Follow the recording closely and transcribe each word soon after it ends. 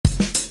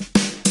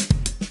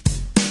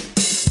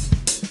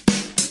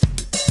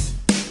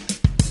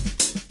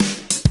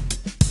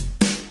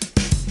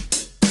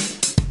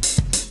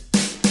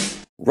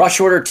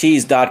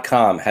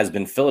RushOrderTees.com has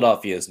been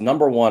Philadelphia's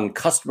 #1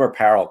 customer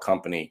apparel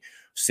company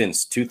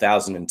since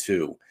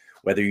 2002.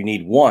 Whether you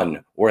need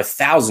 1 or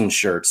 1,000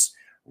 shirts,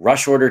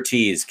 Rush Order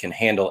Tees can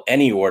handle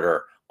any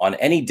order on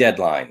any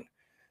deadline.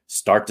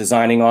 Start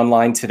designing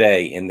online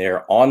today in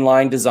their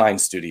online design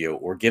studio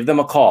or give them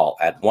a call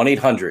at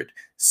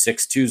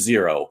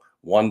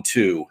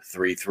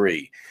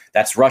 1-800-620-1233.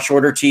 That's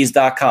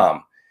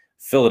RushOrderTees.com,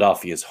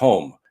 Philadelphia's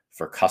home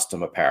for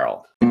custom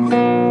apparel.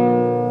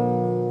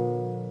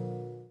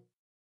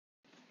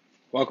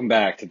 Welcome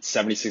back to the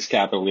 76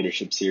 Capital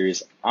Leadership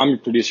Series. I'm your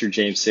producer,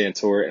 James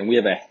Santor, and we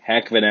have a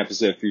heck of an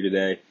episode for you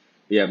today.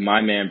 We have my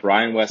man,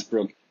 Brian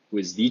Westbrook, who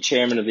is the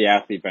chairman of the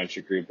Athlete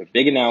Venture Group. A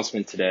big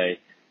announcement today.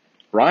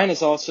 Brian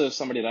is also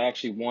somebody that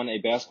actually won a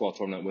basketball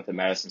tournament with at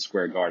Madison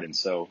Square Garden,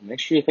 so make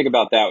sure you think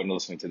about that when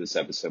listening to this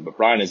episode. But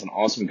Brian is an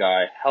awesome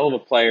guy, hell of a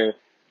player,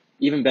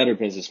 even better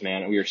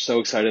businessman, and we are so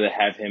excited to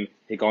have him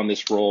take on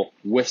this role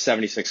with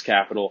 76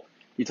 Capital.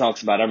 He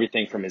talks about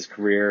everything from his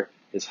career,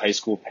 his high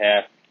school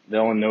path,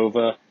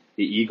 Villanova,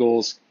 the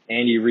Eagles,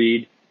 Andy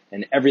Reid,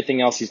 and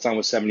everything else he's done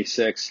with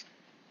 76.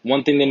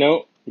 One thing to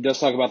note, he does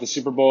talk about the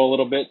Super Bowl a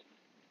little bit.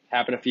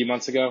 Happened a few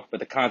months ago, but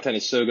the content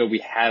is so good, we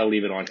had to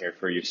leave it on here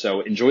for you. So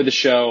enjoy the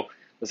show,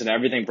 listen to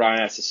everything Brian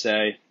has to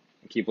say,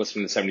 and keep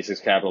listening to the 76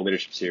 Capital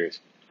Leadership Series.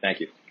 Thank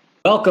you.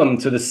 Welcome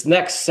to this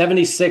next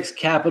 76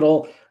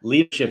 Capital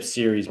Leadership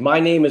Series. My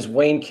name is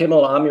Wayne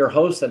Kimmel. I'm your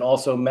host and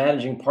also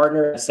managing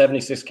partner at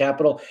 76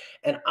 Capital.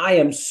 And I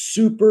am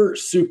super,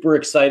 super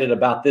excited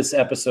about this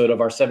episode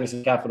of our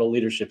 76 Capital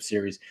Leadership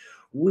Series.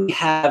 We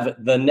have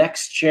the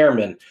next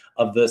chairman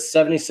of the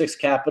 76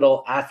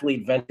 Capital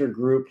Athlete Venture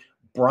Group,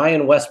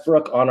 Brian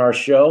Westbrook, on our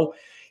show.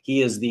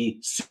 He is the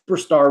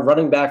superstar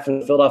running back from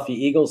the Philadelphia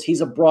Eagles.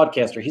 He's a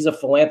broadcaster. He's a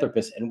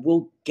philanthropist, and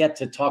we'll get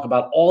to talk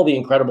about all the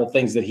incredible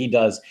things that he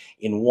does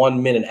in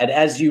 1 minute. And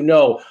as you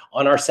know,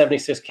 on our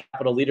 76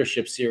 Capital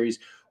Leadership Series,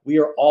 we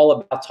are all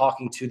about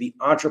talking to the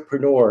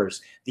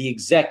entrepreneurs, the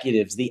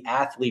executives, the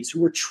athletes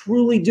who are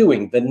truly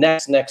doing the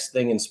next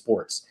thing in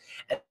sports.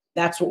 And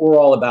that's what we're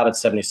all about at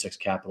 76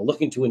 Capital,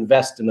 looking to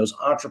invest in those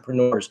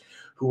entrepreneurs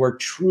who are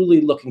truly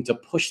looking to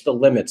push the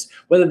limits,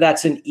 whether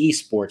that's in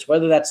esports,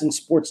 whether that's in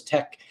sports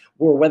tech,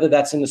 or whether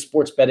that's in the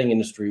sports betting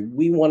industry.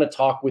 We want to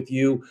talk with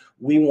you.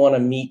 We want to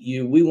meet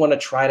you. We want to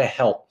try to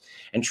help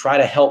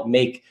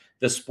make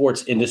the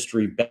sports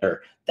industry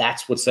better.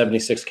 That's what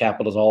 76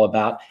 Capital is all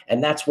about.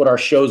 And that's what our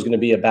show is going to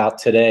be about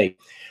today.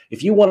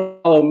 If you want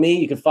to follow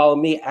me, you can follow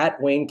me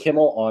at Wayne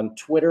Kimmel on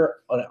Twitter,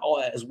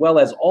 as well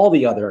as all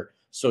the other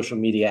social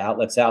media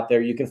outlets out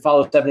there. You can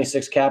follow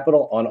 76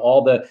 Capital on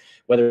all the,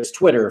 whether it's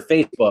Twitter,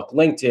 Facebook,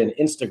 LinkedIn,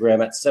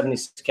 Instagram at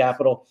 76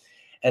 Capital.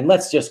 And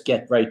let's just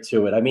get right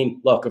to it. I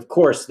mean, look, of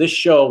course, this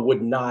show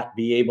would not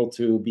be able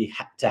to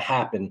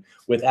happen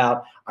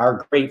without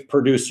our great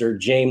producer,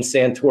 James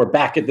Santor,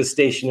 back at the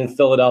station in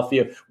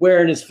Philadelphia,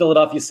 wearing his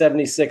Philadelphia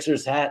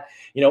 76ers hat,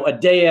 a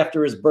day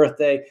after his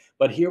birthday.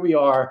 But here we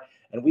are,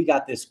 and we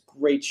got this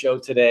great show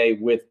today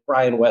with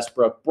Brian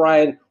Westbrook.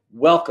 Brian,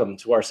 welcome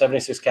to our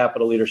 76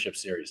 Capital Leadership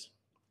Series.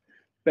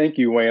 Thank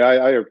you, Wayne.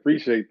 I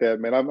appreciate that,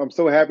 man. I'm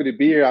so happy to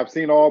be here. I've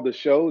seen all the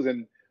shows,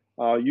 and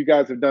you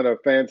guys have done a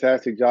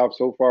fantastic job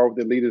so far with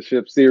the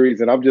Leadership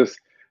Series, and I'm just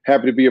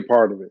happy to be a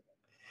part of it.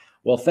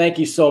 Well, thank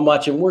you so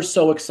much, and we're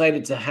so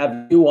excited to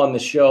have you on the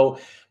show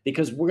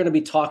because we're going to be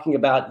talking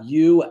about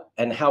you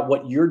and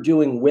what you're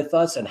doing with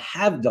us and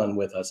have done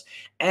with us,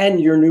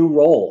 and your new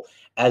role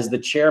as the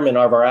chairman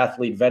of our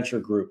Athlete Venture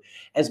Group.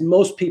 As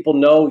most people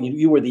know,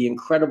 you were the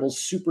incredible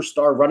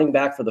superstar running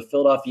back for the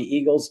Philadelphia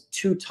Eagles,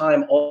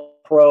 2-time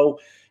All-Pro.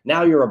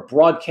 Now you're a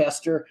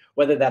broadcaster,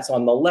 whether that's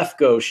on the Left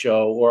Go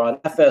show or on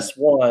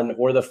FS1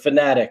 or The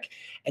Fanatic.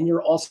 And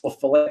you're also a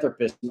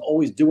philanthropist and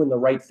always doing the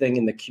right thing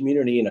in the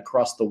community and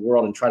across the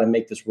world and trying to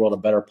make this world a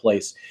better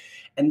place.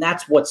 And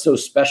that's what's so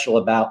special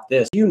about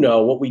this.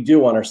 What we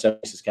do on our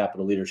 76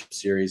 Capital Leadership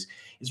Series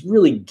is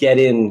really get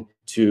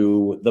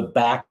into the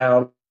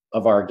background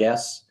of our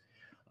guests,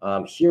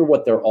 hear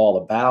what they're all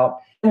about,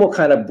 and we'll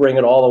kind of bring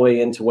it all the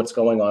way into what's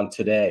going on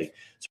today.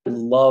 So I'd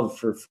love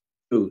for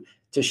you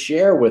to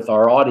share with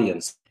our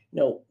audience,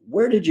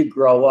 where did you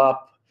grow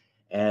up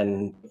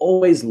and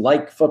always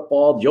like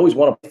football? Did you always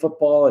want to play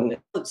football? And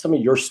some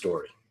of your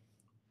story.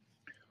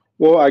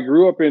 Well, I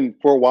grew up in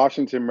Fort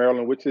Washington,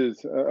 Maryland, which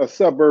is a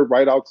suburb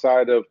right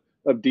outside of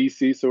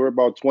D.C. So we're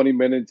about 20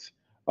 minutes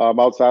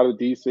outside of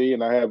D.C.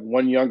 And I have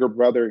one younger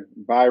brother,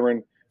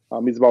 Byron.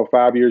 He's about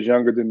 5 years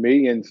younger than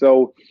me. And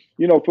so,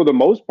 for the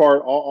most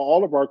part,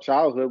 all of our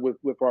childhood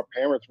with our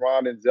parents,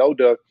 Ron and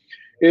Zelda,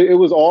 it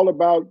was all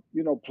about,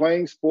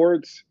 playing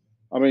sports,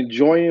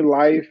 enjoying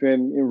life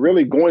and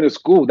really going to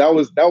school. That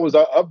was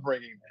our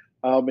upbringing.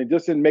 And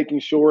just in making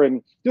sure,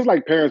 and just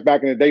like parents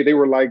back in the day, they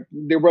were like,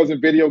 there wasn't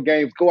video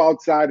games, go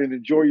outside and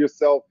enjoy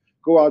yourself,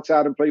 go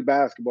outside and play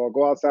basketball,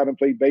 go outside and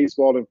play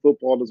baseball and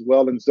football as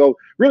well. And so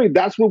really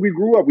that's where we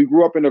grew up. We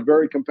grew up in a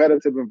very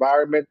competitive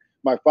environment.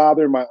 My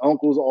father and my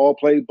uncles all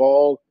played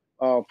ball,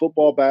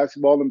 football,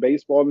 basketball, and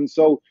baseball. And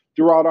so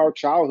throughout our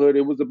childhood,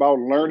 it was about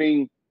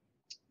learning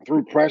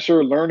through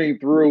pressure, learning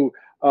through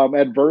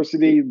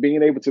adversity,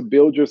 being able to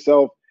build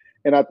yourself.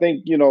 And I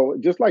think,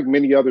 just like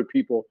many other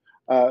people,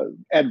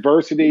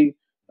 adversity,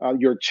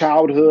 your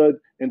childhood,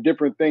 and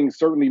different things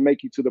certainly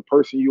make you to the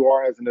person you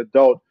are as an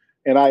adult.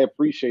 And I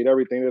appreciate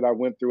everything that I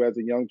went through as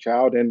a young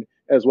child, and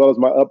as well as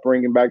my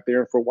upbringing back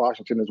there in Fort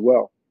Washington as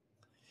well.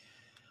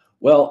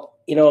 Well,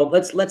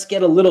 let's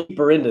get a little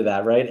deeper into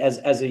that, right?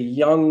 As a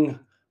young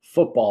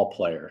football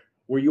player,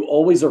 were you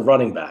always a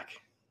running back?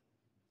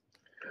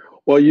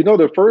 Well,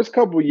 the first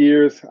couple of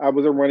years I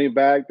was a running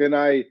back. Then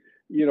I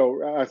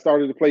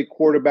started to play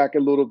quarterback a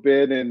little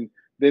bit, and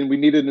then we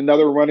needed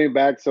another running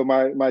back. So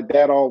my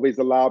dad always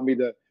allowed me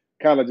to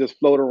kind of just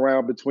float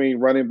around between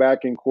running back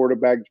and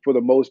quarterback for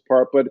the most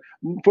part. But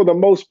for the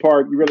most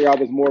part, really, I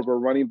was more of a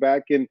running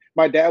back. And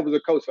my dad was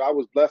a coach, so I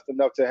was blessed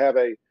enough to have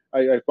a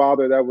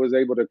father that was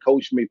able to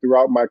coach me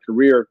throughout my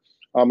career,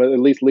 at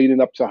least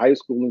leading up to high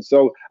school. And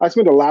so I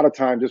spent a lot of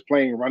time just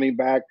playing running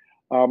back,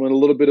 and a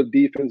little bit of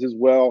defense as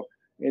well.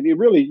 And it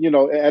really,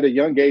 at a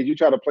young age, you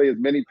try to play as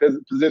many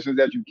positions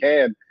as you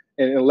can,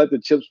 and let the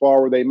chips fall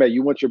where they may.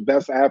 You want your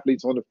best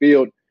athletes on the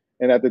field.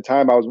 And at the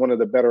time, I was one of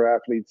the better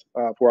athletes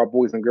for our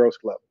Boys and Girls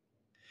Club.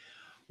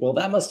 Well,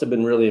 that must have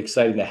been really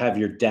exciting to have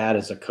your dad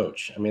as a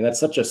coach. I mean, that's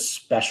such a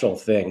special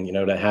thing,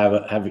 to have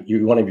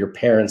one of your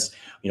parents,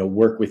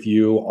 work with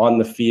you on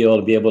the field,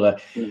 and be able to,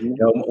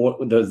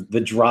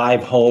 the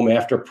drive home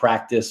after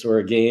practice or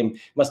a game.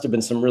 Must have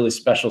been some really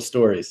special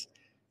stories.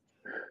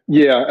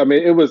 Yeah, I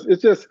mean,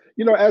 it's just,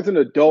 as an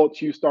adult,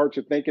 you start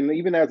to think, and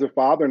even as a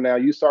father now,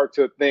 you start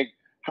to think,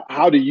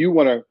 how do you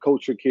want to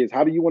coach your kids?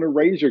 How do you want to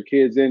raise your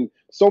kids? And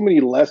so many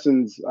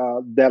lessons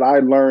that I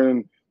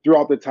learned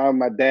throughout the time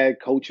my dad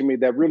coaching me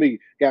that really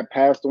got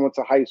passed on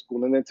to high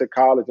school and then to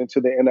college and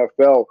to the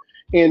NFL.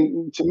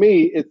 And to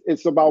me,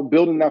 it's about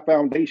building that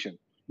foundation.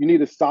 You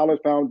need a solid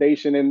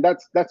foundation, and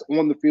that's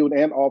on the field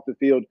and off the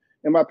field.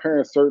 And my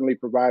parents certainly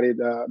provided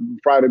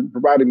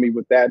me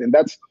with that. And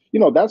that's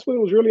what it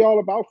was really all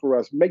about for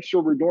us. Make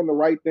sure we're doing the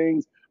right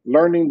things,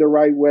 learning the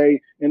right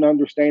way, and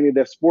understanding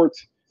that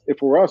sports,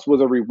 for us,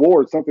 was a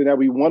reward, something that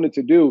we wanted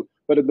to do.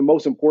 But the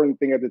most important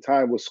thing at the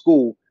time was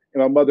school.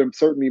 And my mother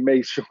certainly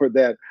made sure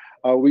that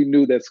we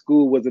knew that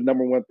school was the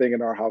number one thing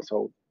in our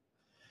household.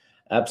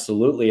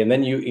 Absolutely. And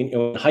then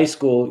in high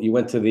school, you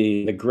went to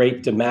the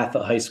great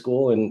DeMatha High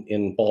School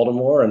in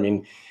Baltimore. I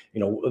mean,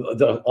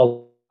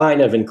 a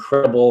line of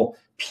incredible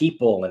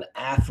people and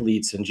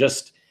athletes and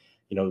just,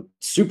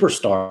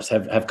 superstars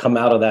have come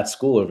out of that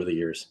school over the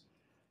years.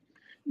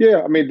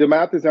 Yeah, I mean,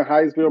 DeMatha is in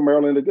Hyattsville,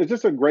 Maryland. It's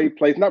just a great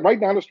place. Not right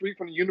down the street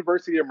from the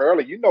University of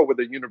Maryland. You know where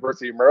the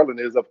University of Maryland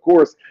is, of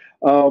course.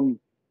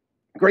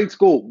 Great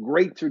school,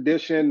 great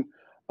tradition.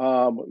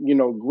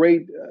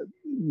 Great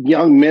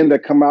young men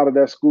that come out of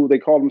that school. They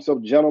call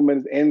themselves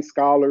gentlemen and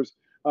scholars.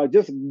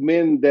 Just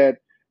men that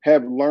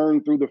have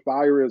learned through the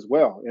fire as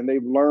well, and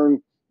they've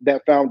learned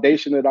that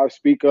foundation that I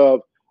speak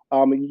of.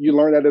 You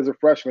learn that as a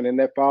freshman, and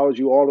that follows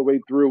you all the way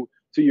through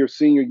to your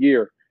senior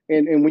year.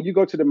 And when you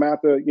go to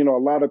DeMatha, a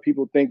lot of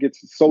people think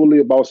it's solely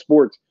about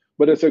sports,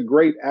 but it's a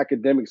great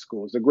academic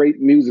school. It's a great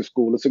music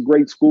school. It's a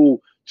great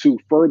school to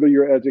further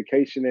your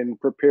education and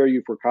prepare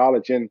you for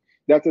college. And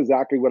that's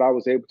exactly what I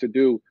was able to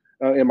do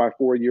in my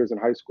 4 years in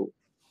high school.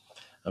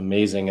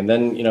 Amazing. And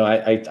then,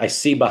 I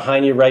see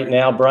behind you right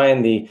now,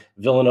 Brian, the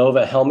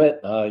Villanova helmet.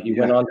 You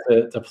went on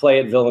to play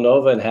at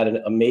Villanova and had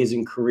an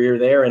amazing career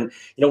there. And,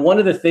 one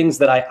of the things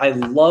that I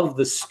love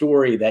the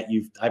story that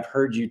I've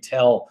heard you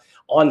tell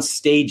on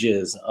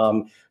stages.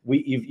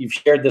 You've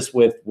shared this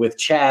with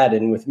Chad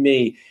and with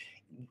me,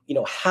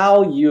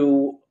 how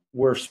you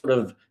were sort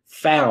of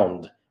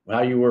found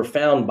by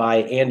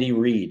Andy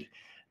Reid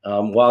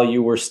while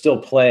you were still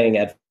playing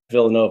at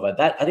Villanova.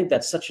 I think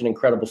that's such an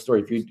incredible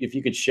story. If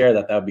you could share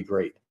that would be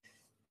great.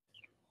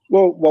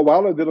 Well,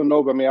 while at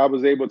Villanova, I mean, I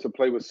was able to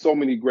play with so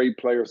many great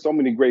players, so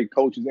many great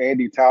coaches.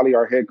 Andy Talley,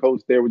 our head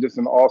coach there, was just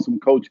an awesome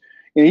coach.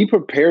 And he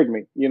prepared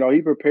me,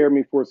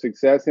 for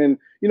success. And,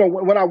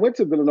 when I went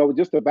to Villanova,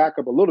 just to back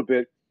up a little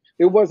bit,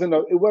 it wasn't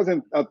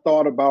a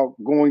thought about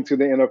going to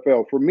the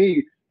NFL. For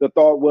me, the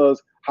thought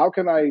was, where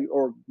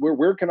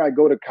can I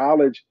go to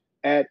college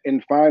at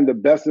and find the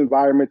best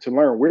environment to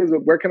learn?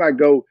 Where can I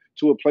go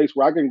to a place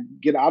where I can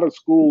get out of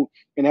school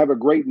and have a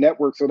great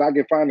network so that I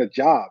can find a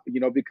job,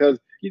 because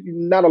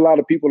not a lot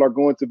of people are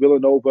going to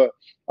Villanova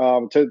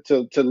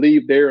to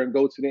leave there and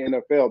go to the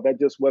NFL. That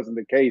just wasn't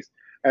the case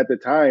at the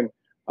time.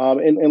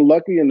 And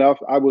lucky enough,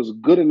 I was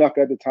good enough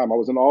at the time. I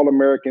was an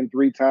All-American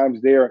 3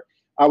 times there.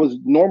 I was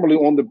normally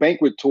on the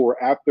banquet tour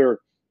after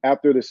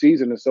the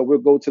season. And so we'll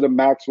go to the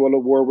Maxwell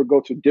Award. We'll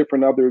go to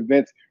different other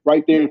events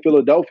right there in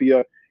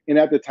Philadelphia. And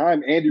at the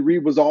time, Andy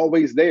Reid was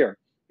always there.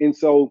 And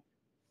so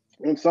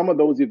in some of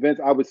those events,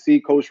 I would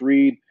see Coach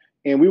Reid,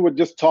 and we would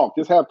just talk,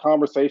 just have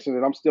conversations.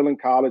 And I'm still in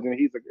college, and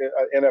he's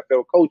an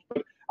NFL coach.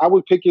 But I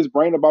would pick his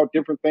brain about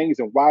different things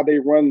and why they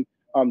run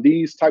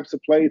these types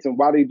of plays and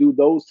why they do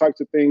those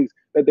types of things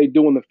that they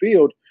do in the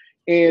field.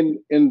 And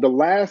in the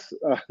last,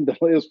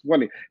 it's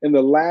funny, in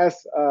the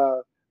last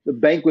the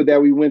banquet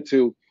that we went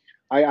to,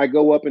 I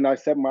go up and I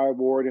accept my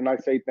award and I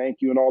say thank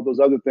you and all those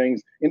other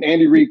things. And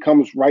Andy Reid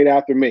comes right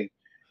after me.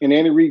 And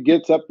Andy Reid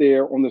gets up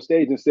there on the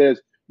stage and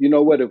says, you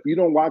know what, if you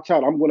don't watch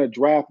out, I'm going to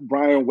draft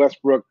Brian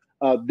Westbrook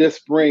this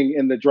spring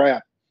in the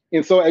draft.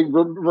 And so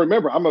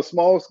remember, I'm a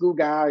small school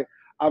guy.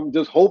 I'm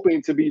just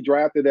hoping to be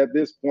drafted at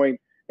this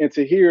point. And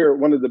to hear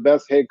one of the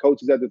best head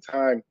coaches at the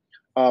time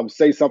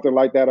say something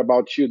like that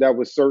about you, that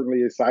was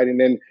certainly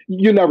exciting. And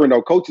you never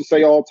know. Coaches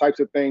say all types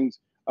of things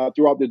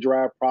throughout the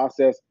draft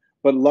process.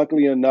 But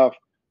luckily enough,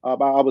 I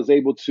was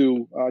able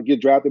to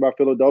get drafted by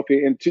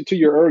Philadelphia. And to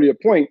your earlier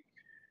point,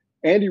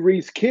 Andy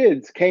Reid's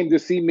kids came to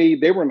see me.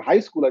 They were in high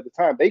school at the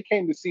time. They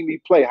came to see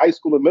me play high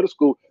school and middle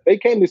school. They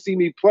came to see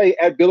me play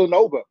at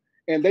Villanova.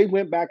 And they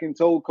went back and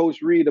told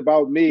Coach Reid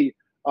about me,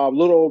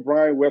 little old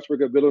Brian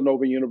Westbrook at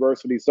Villanova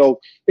University. So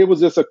it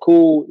was just a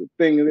cool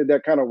thing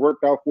that kind of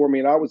worked out for me.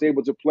 And I was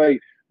able to play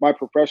my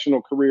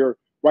professional career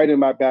right in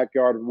my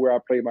backyard where I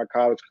played my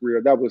college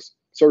career. That was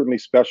certainly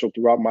special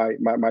throughout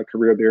my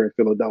career there in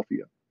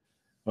Philadelphia.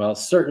 Well, it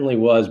certainly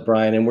was,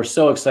 Brian. And we're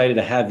so excited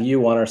to have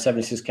you on our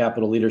 76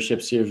 Capital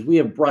Leadership Series. We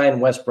have Brian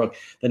Westbrook,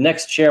 the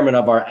next chairman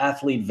of our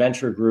Athlete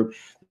Venture Group,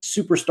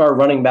 superstar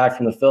running back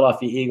from the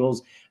Philadelphia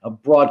Eagles, a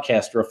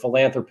broadcaster, a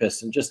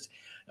philanthropist, and just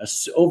an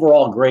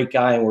overall great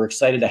guy. And we're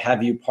excited to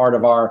have you part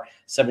of our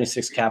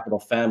 76 Capital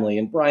family.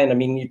 And Brian, I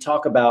mean, you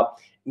talk about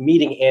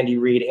meeting Andy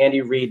Reid. Andy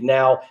Reid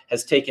now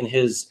has taken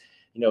his,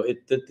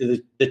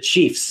 the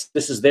Chiefs.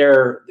 This is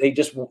they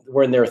just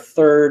were in their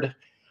third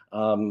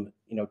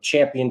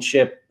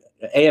championship,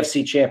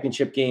 AFC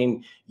championship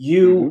game.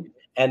 You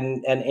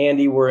and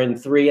Andy were in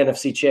 3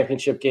 NFC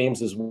championship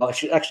games as well.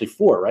 Actually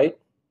 4, right?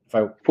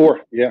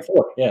 Four, yeah.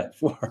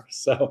 4.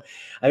 So,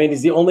 I mean,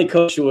 he's the only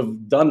coach to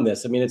have done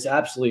this. I mean, it's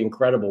absolutely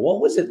incredible. What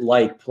was it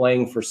like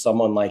playing for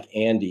someone like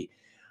Andy,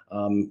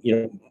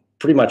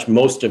 pretty much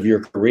most of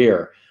your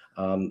career,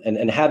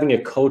 and having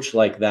a coach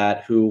like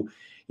that who,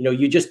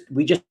 we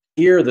just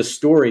hear the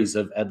stories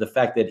of the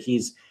fact that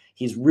he's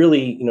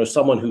really,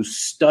 someone who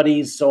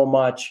studies so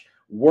much,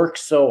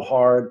 works so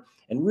hard,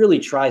 and really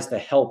tries to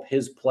help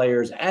his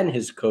players and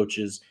his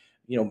coaches,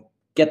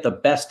 get the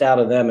best out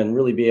of them and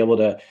really be able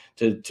to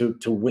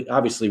win,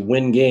 obviously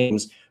win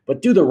games,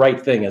 but do the right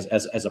thing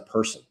as a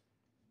person.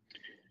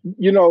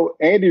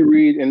 Andy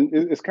Reid, and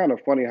it's kind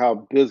of funny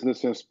how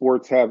business and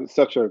sports have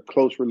such a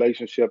close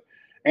relationship.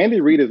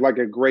 Andy Reid is like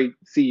a great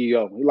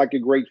CEO, like a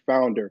great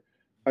founder,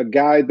 a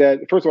guy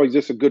that, first of all, he's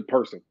just a good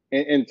person.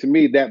 And to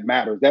me, that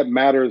matters. That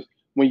matters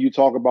when you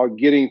talk about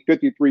getting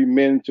 53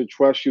 men to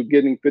trust you,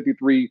 getting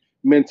 53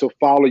 men to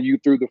follow you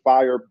through the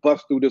fire,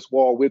 bust through this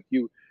wall with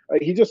you.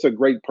 He's just a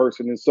great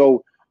person. And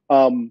so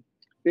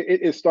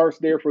it starts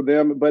there for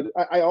them. But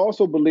I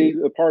also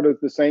believe a part of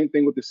the same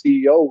thing with the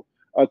CEO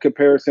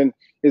comparison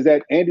is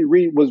that Andy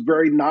Reid was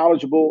very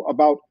knowledgeable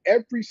about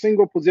every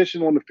single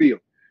position on the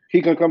field.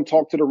 He can come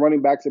talk to the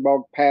running backs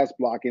about pass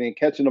blocking and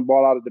catching the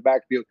ball out of the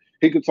backfield.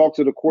 He can talk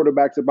to the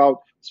quarterbacks about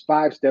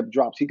 5-step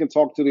drops. He can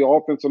talk to the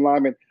offensive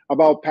linemen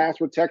about pass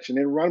protection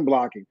and run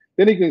blocking.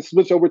 Then he can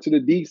switch over to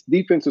the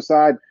defensive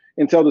side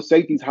and tell the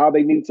safeties how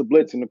they need to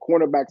blitz and the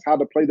cornerbacks how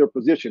to play their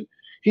position.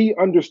 He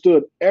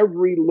understood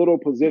every little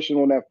position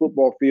on that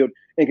football field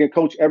and can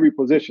coach every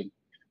position.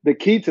 The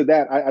key to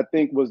that, I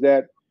think, was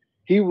that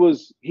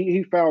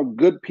he found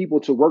good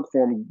people to work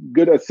for him,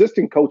 good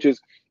assistant coaches,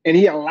 and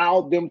he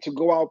allowed them to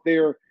go out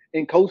there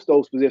and coach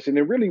those positions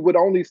and really would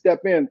only step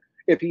in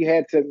if he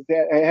had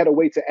a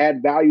way to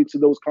add value to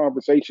those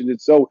conversations.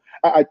 And so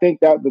I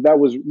think that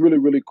was really,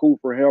 really cool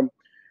for him.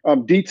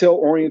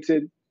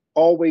 Detail-oriented,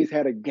 always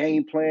had a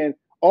game plan,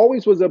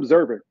 always was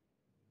observant.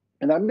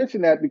 And I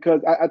mention that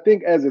because I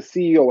think as a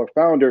CEO or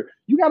founder,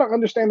 you got to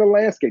understand the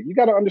landscape. You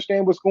got to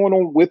understand what's going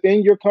on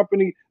within your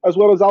company as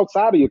well as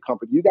outside of your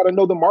company. You got to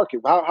know the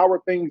market. How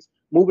are things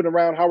moving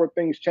around? How are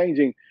things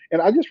changing?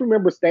 And I just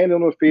remember standing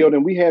on the field,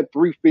 and we had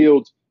 3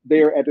 fields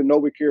there at the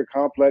NovaCare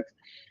complex,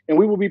 and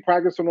we would be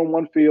practicing on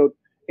one field,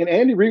 and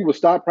Andy Reid would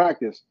stop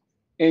practice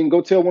and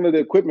go tell one of the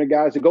equipment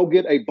guys to go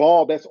get a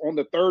ball that's on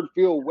the 3rd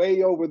field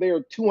way over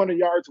there, 200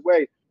 yards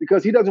away,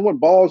 because he doesn't want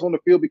balls on the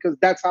field because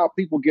that's how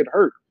people get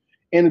hurt.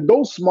 And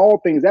those small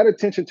things, that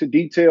attention to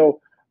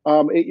detail,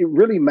 it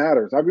really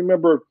matters. I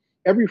remember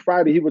every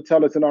Friday he would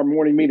tell us in our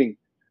morning meeting,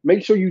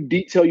 make sure you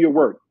detail your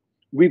work.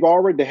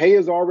 The hay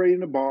is already in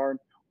the barn.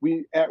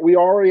 We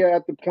already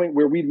at the point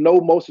where we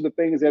know most of the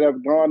things that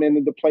have gone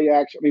into the play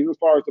action, as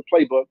far as the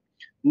playbook.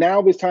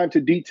 Now it's time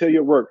to detail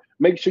your work.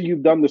 Make sure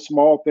you've done the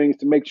small things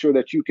to make sure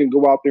that you can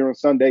go out there on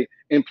Sunday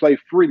and play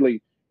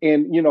freely.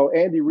 And,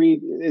 Andy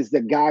Reid is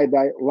the guy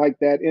like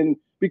that. And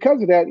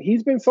because of that,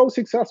 he's been so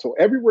successful.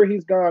 Everywhere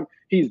he's gone,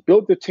 he's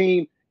built the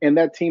team, and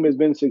that team has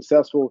been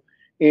successful.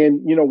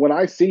 And, when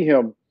I see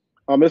him,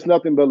 it's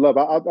nothing but love.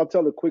 I'll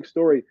tell a quick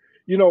story.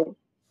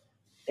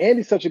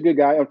 Andy's such a good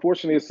guy.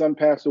 Unfortunately, his son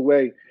passed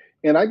away.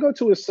 And I go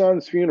to his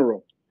son's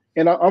funeral,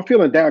 and I'm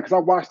feeling down because I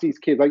watched these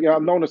kids. I've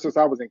known them since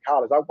I was in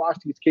college. I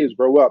watched these kids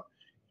grow up.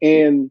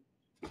 And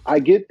I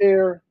get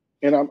there,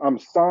 and I'm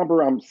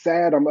somber. I'm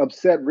sad. I'm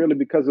upset, really,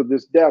 because of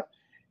this death.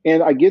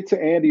 And I get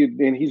to Andy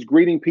and he's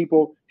greeting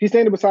people. He's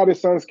standing beside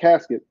his son's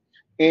casket.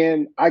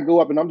 And I go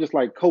up and I'm just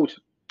like, Coach,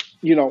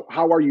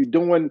 how are you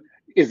doing?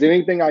 Is there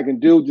anything I can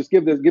do? Just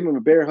give him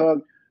a bear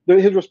hug.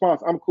 His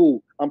response, I'm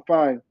cool. I'm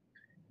fine.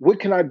 What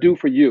can I do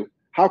for you?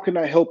 How can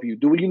I help you?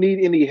 Do you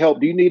need any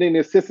help? Do you need any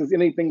assistance?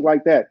 Anything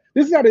like that?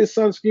 This is at his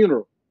son's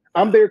funeral.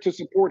 I'm there to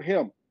support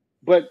him.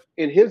 But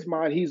in his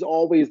mind, he's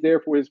always there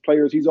for his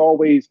players. He's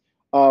always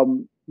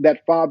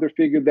that father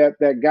figure,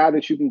 that guy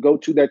that you can go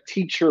to, that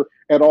teacher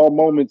at all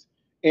moments.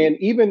 And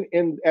even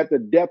at the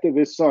death of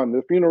his son,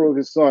 the funeral of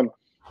his son,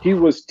 he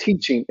was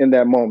teaching in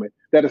that moment.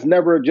 That it's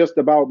never just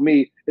about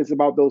me. It's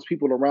about those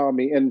people around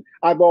me. And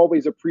I've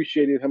always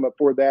appreciated him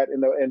for that.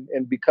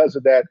 And because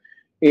of that,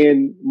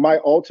 and my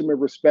ultimate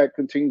respect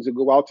continues to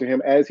go out to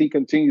him as he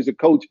continues to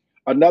coach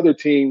another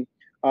team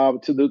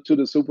to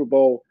the Super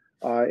Bowl.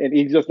 And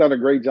he's just done a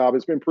great job.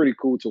 It's been pretty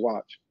cool to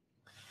watch.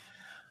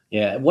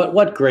 Yeah,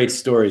 what great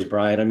stories,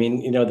 Brian. I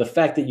mean, the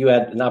fact that you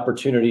had an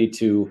opportunity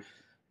to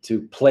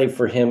play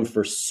for him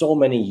for so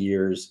many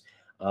years.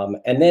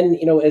 And then,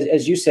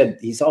 as you said,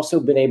 he's also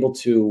been able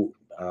to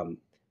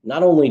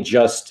not only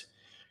just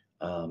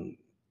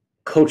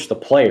coach the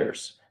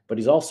players, but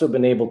he's also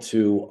been able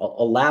to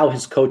allow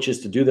his coaches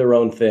to do their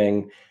own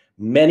thing.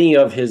 Many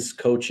of his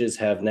coaches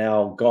have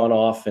now gone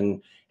off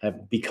and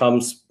have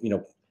become,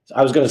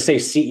 I was going to say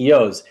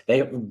CEOs.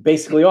 They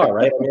basically are,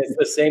 right? I mean, it's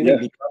the same thing.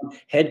 Become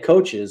head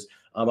coaches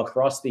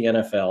across the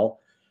NFL.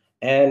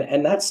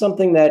 And that's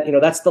something that,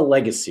 that's the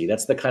legacy.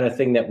 That's the kind of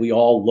thing that we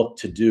all look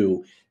to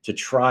do to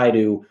try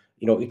to,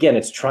 again,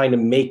 it's trying to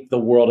make the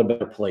world a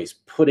better place,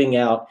 putting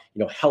out,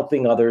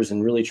 helping others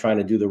and really trying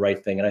to do the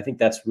right thing. And I think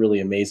that's really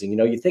amazing.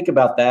 You think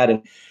about that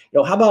and,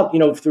 how about,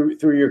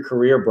 through your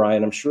career,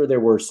 Brian, I'm sure there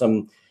were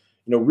some,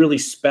 really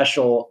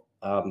special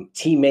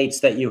teammates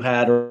that you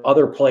had or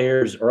other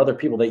players or other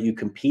people that you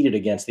competed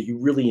against that you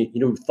really,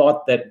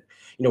 thought that,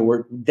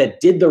 that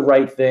did the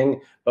right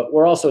thing, but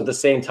were also at the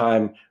same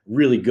time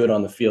really good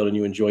on the field and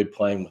you enjoyed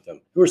playing with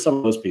them. Who are some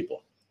of those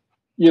people?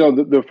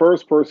 The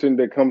first person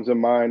that comes to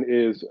mind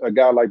is a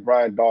guy like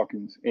Brian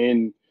Dawkins.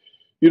 And,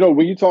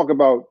 when you talk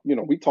about,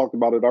 we talked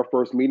about it our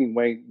first meeting,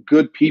 Wayne,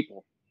 good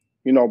people,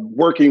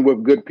 working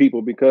with good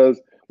people, because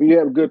when you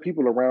have good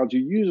people around you,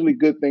 usually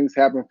good things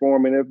happen for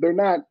them. And if they're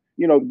not,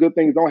 good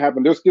things don't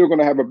happen, they're still going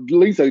to have at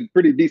least a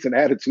pretty decent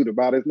attitude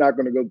about it. It's not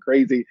going to go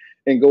crazy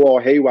and go all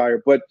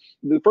haywire. But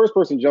the first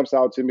person jumps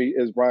out to me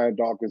is Brian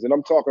Dawkins. And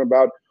I'm talking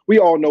about, we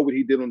all know what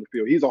he did on the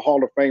field. He's a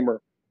Hall of Famer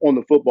on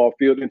the football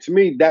field. And to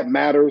me, that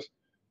matters.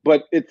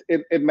 But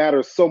it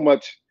matters so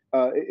much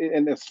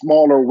in a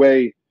smaller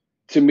way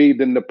to me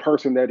than the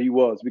person that he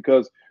was.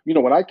 Because,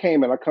 when I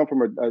came and I come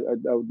from a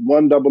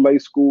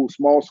 1AA school,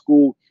 small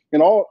school,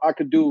 and all I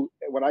could do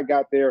when I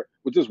got there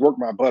was just work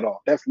my butt off.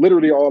 That's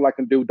literally all I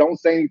can do. Don't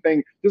say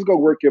anything. Just go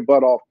work your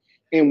butt off.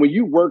 And when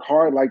you work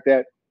hard like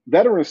that,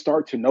 veterans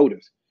start to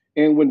notice.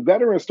 And when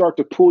veterans start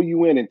to pull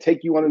you in and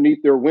take you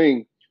underneath their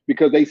wing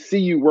because they see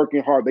you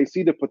working hard, they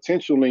see the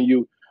potential in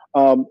you,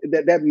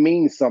 that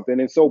means something.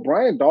 And so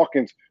Brian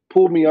Dawkins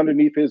pulled me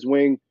underneath his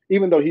wing,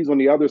 even though he's on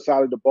the other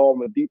side of the ball, on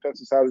the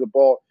defensive side of the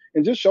ball,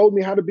 and just showed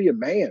me how to be a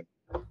man.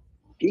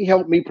 He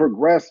helped me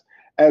progress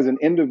as an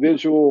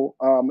individual,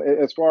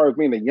 as far as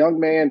being a young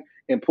man,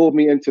 and pulled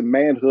me into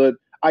manhood.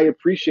 I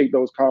appreciate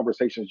those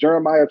conversations.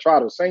 Jeremiah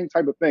Trotter, same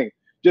type of thing.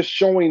 Just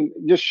showing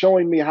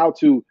me how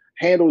to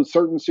handle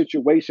certain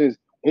situations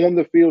on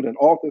the field and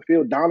off the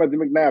field. Donovan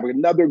McNabb,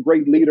 another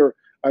great leader,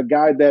 a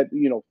guy that,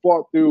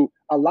 fought through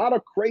a lot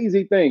of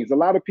crazy things. A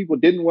lot of people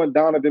didn't want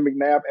Donovan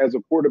McNabb as a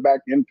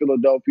quarterback in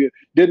Philadelphia,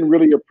 didn't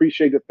really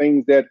appreciate the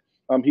things that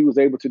he was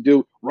able to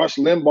do. Rush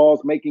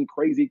Limbaugh's making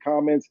crazy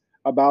comments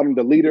about him.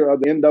 The leader of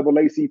the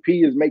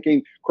NAACP is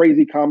making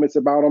crazy comments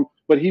about him,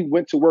 but he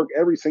went to work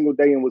every single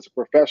day and was a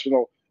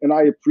professional, and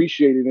I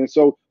appreciate it. And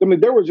so,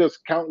 there were just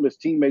countless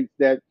teammates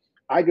that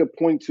I could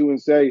point to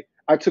and say,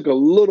 I took a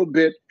little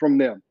bit from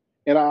them.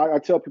 And I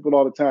tell people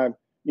all the time,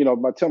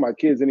 I tell my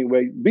kids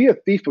anyway, be a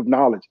thief of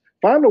knowledge.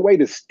 Find a way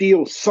to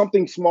steal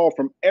something small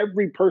from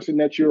every person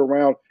that you're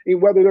around,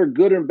 and whether they're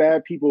good or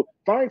bad people,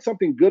 find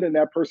something good in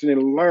that person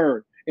and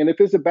learn. And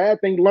if it's a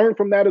bad thing, learn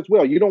from that as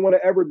well. You don't want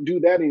to ever do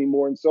that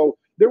anymore. And so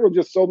there were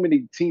just so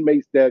many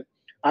teammates that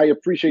I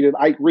appreciated.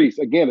 Ike Reese,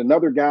 again,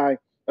 another guy,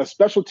 a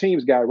special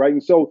teams guy, right?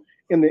 And so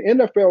in the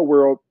NFL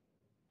world,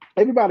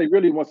 everybody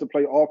really wants to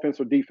play offense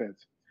or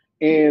defense.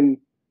 And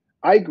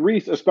Ike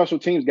Reese, a special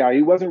teams guy,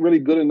 he wasn't really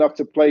good enough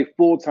to play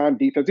full-time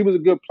defense. He was a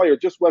good player,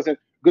 just wasn't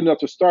good enough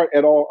to start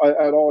at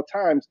all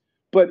times.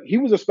 But he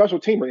was a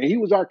special teamer, and he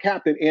was our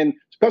captain. And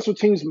special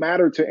teams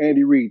mattered to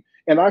Andy Reid.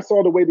 And I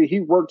saw the way that he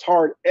worked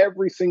hard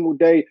every single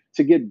day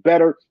to get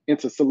better and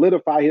to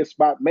solidify his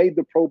spot, made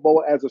the Pro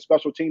Bowl as a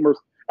special teamer.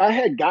 I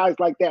had guys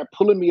like that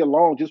pulling me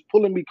along, just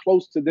pulling me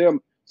close to them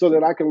so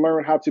that I can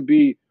learn how to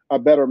be a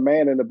better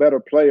man and a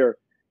better player.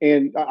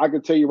 And I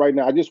can tell you right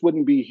now, I just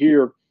wouldn't be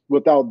here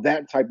without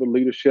that type of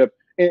leadership.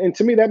 And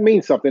to me, that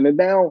means something. And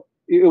now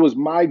it was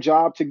my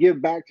job to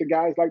give back to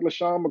guys like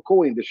LaShawn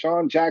McCoy and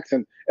Deshaun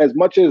Jackson. As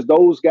much as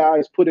those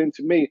guys put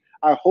into me,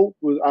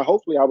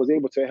 hopefully I was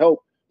able to help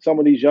some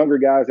of these younger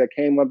guys that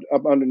came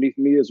up underneath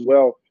me as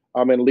well,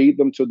 and lead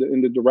them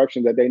in the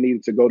direction that they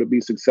needed to go to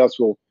be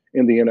successful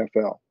in the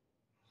NFL.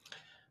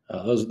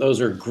 Those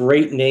are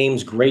great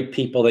names, great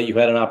people that you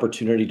had an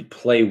opportunity to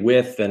play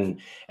with and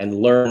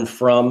learn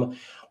from.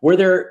 Were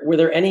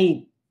there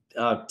any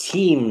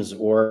teams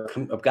or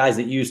guys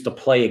that you used to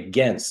play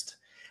against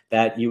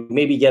that you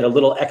maybe get a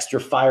little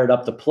extra fired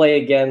up to play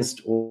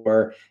against,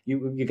 or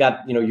you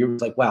got, you're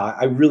like, wow,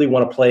 I really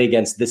want to play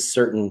against this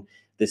team,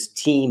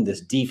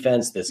 this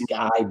defense, this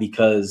guy,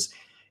 because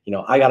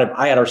I got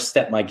to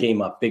step my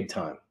game up big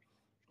time?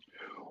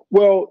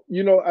 Well,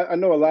 I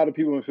know a lot of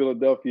people in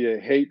Philadelphia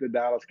hate the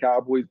Dallas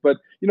Cowboys, but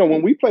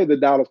when we played the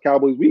Dallas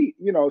Cowboys, we,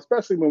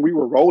 especially when we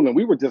were rolling,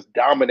 we were just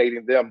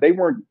dominating them. They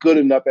weren't good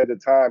enough at the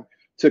time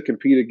to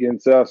compete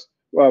against us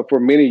for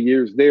many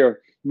years there.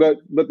 But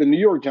the New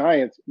York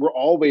Giants were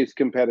always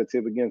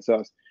competitive against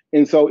us.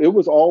 And so it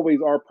was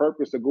always our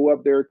purpose to go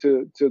up there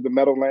to the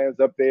Meadowlands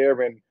up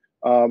there and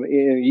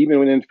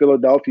even in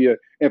Philadelphia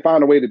and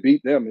find a way to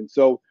beat them. And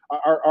so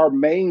our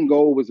main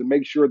goal was to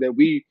make sure that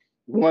we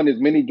won as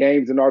many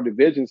games in our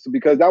divisions,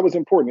 because that was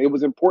important. It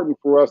was important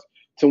for us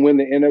to win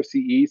the NFC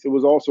East. It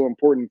was also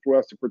important for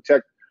us to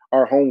protect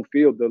our home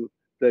field, the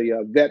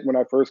vet when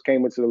I first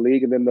came into the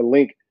league, and then the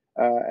link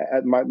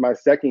at my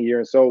second year.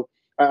 And so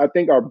I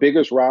think our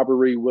biggest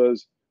rivalry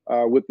was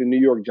with the New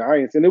York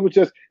Giants. And it was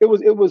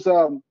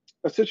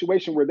a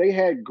situation where they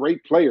had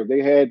great players.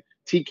 They had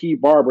Tiki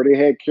Barber. They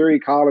had Kerry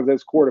Collins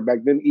as quarterback.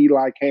 Then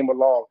Eli came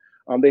along.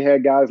 They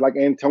had guys like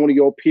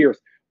Antonio Pierce,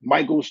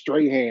 Michael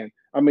Strahan.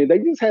 I mean, they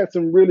just had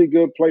some really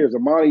good players,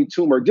 Amani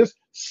Toomer, just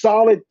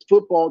solid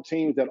football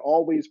teams that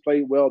always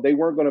played well. They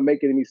weren't going to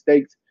make any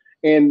mistakes.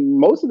 And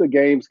most of the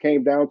games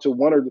came down to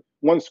one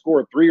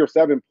score, 3 or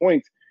 7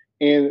 points.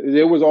 And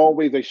there was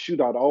always a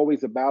shootout,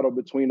 always a battle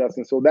between us.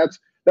 And so that's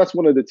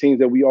one of the teams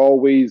that we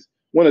always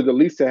wanted the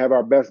least to have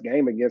our best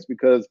game against,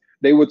 because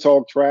they would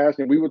talk trash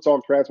and we would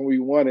talk trash when we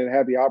won and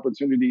had the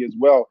opportunity as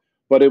well.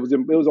 But it was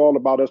all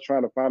about us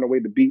trying to find a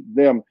way to beat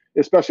them,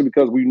 especially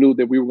because we knew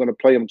that we were going to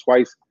play them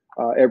twice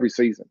every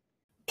season.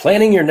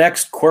 Planning your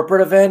next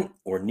corporate event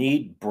or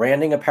need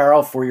branding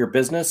apparel for your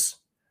business?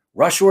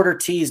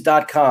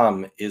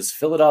 RushOrderTees.com is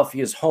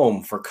Philadelphia's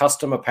home for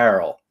custom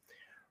apparel.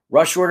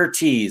 Rush Order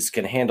Tees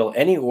can handle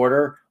any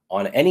order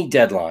on any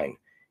deadline.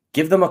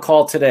 Give them a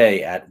call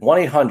today at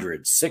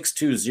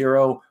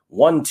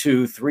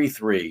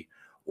 1-800-620-1233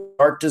 or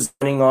start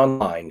designing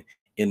online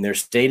in their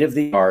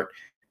state-of-the-art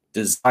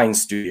design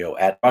studio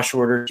at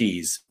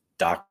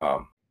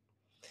RushOrderTees.com.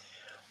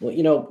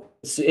 Well,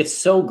 it's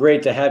so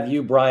great to have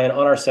you, Brian,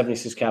 on our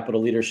 76 Capital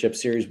Leadership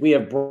Series. We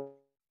have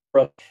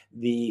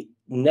the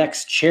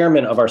next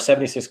chairman of our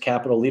 76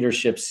 Capital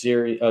Leadership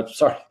Series.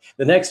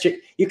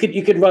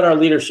 You could run our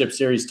leadership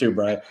series too,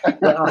 Brian.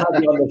 I'll have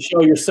you on the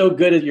show. You're so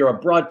good at. You're a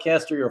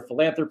broadcaster. You're a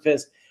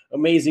philanthropist.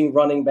 Amazing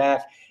running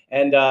back.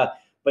 And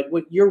but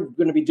what you're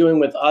going to be doing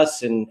with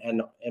us and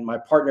my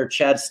partner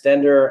Chad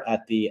Stender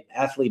at the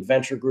Athlete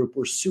Venture Group,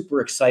 we're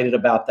super excited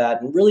about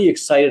that, and really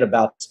excited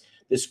about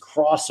this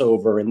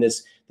crossover and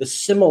the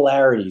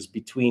similarities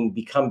between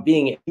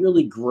being a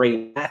really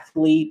great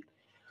athlete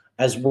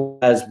as well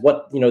as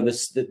what,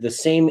 the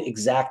same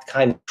exact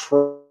kind of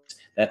traits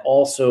that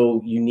also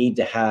you need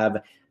to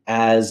have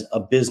as a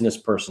business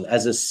person,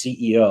 as a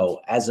CEO,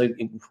 as an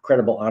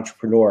incredible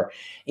entrepreneur,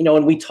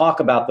 and we talk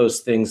about those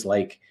things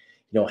like,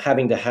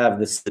 having to have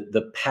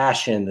the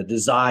passion, the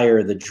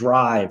desire, the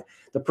drive,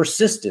 the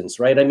persistence,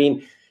 right? I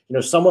mean,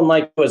 someone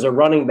like you as a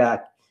running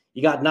back,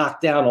 you got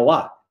knocked down a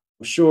lot.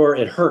 I'm sure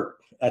it hurt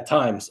at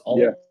times.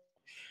 Yeah.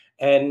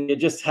 And you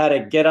just had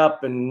to get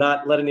up and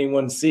not let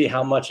anyone see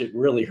how much it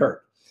really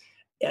hurt.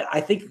 I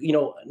think,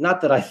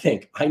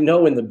 I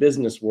know in the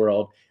business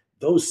world,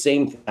 those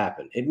same things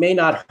happen. It may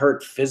not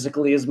hurt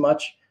physically as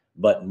much,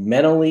 but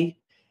mentally,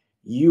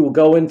 you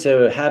go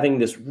into having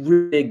this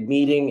really big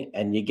meeting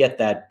and you get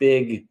that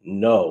big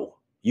no,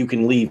 you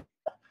can leave.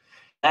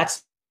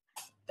 That's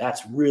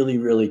really,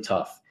 really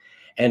tough.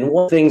 And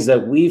one of the things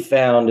that we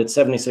found at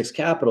 76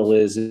 Capital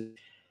is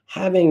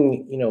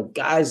having,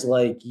 guys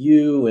like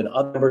you and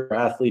other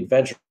Athlete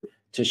Venture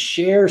to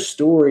share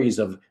stories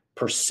of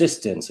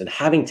persistence and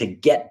having to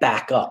get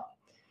back up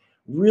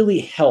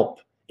really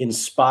help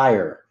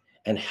inspire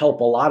and help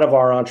a lot of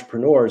our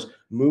entrepreneurs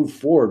move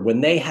forward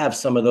when they have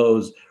some of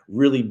those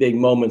really big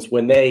moments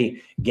when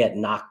they get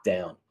knocked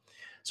down.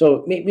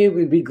 So maybe it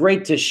would be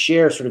great to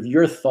share sort of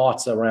your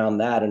thoughts around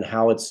that and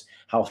how it's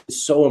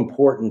so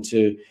important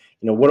to,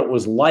 what it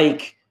was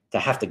like to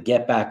have to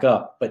get back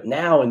up, but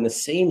now in the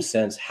same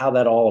sense, how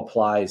that all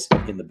applies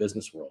in the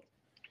business world.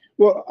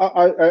 Well,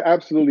 I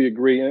absolutely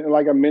agree. And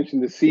like I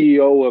mentioned, the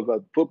CEO of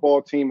a football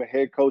team, a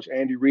head coach,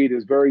 Andy Reid,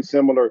 is very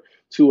similar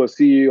to a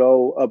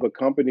CEO of a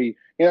company.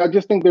 And I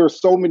just think there are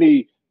so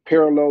many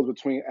parallels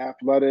between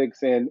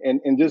athletics and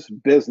just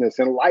business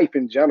and life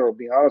in general, to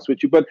be honest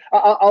with you. But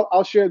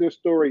I'll share this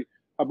story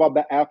about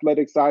the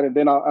athletic side, and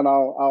then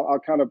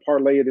I'll kind of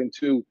parlay it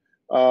into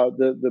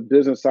the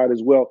business side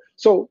as well.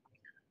 So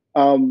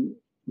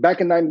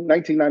back in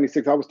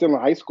 1996, I was still in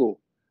high school.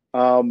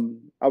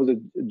 I was a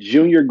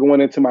junior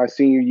going into my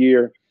senior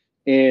year,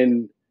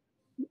 and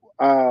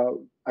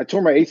I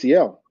tore my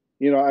ACL.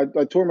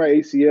 I tore my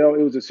ACL.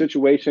 It was a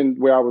situation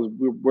where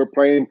we're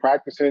playing,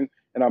 practicing,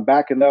 and I'm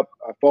backing up.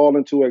 I fall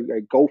into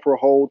a gopher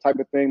hole type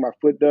of thing. My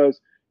foot does,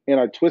 and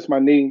I twist my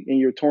knee, and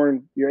your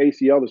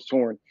ACL is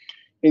torn.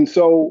 And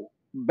so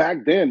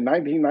back then,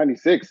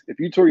 1996, if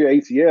you tore your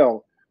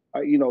ACL,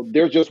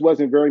 there just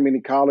wasn't very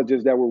many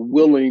colleges that were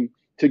willing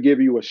to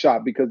give you a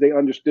shot because they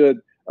understood.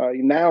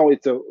 Now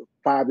it's a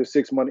 5 to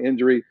 6 month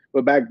injury,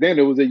 but back then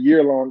it was a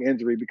year-long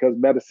injury because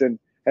medicine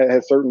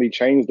has certainly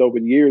changed over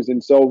the years.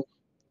 And so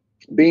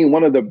being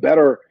one of the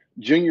better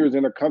juniors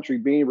in the country,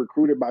 being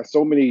recruited by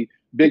so many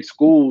big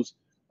schools,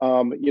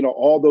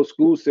 all those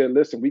schools said,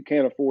 listen, we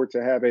can't afford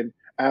to have an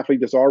athlete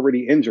that's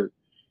already injured.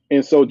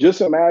 And so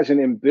just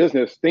imagine in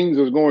business, things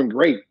are going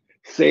great.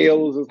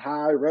 Sales is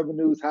high,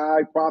 revenue's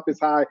high, profits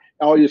high.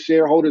 All your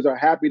shareholders are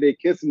happy. They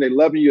kissing, they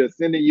loving you,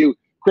 sending you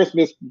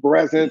Christmas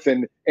presents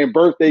and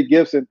birthday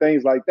gifts and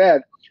things like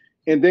that.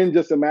 And then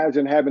just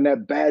imagine having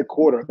that bad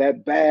quarter,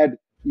 that bad,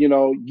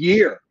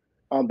 year.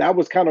 That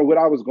was kind of what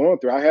I was going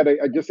through. I had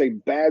just a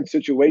bad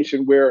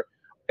situation where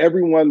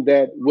everyone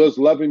that was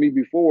loving me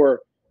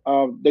before,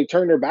 they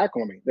turned their back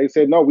on me. They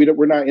said, no,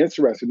 we're not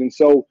interested. And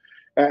so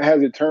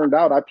as it turned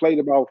out, I played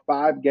about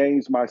 5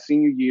 games my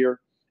senior year.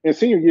 And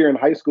senior year in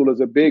high school is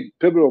a big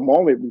pivotal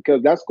moment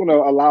because that's going to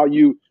allow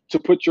you to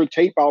put your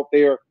tape out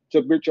there,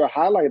 to put your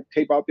highlight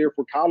tape out there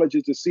for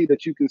colleges to see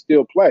that you can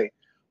still play.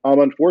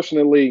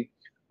 Unfortunately,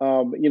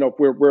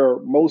 where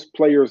most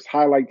players'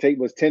 highlight tape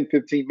was 10,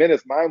 15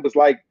 minutes, mine was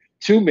like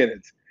 2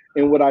 minutes.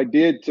 And what I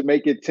did to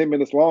make it 10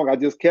 minutes long, I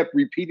just kept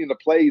repeating the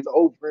plays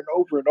over and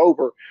over and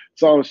over.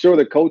 So I'm sure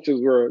the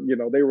coaches were,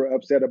 they were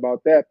upset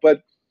about that.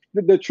 But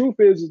the truth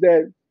is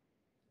that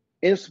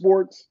in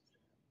sports,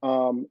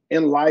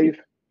 in life,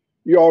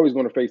 you're always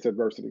going to face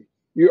adversity.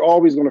 You're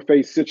always going to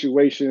face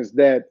situations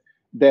that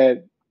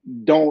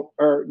don't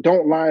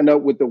line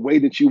up with the way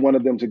that you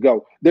wanted them to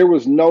go. There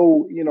was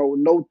no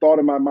thought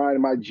in my mind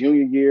in my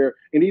junior year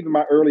and even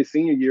my early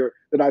senior year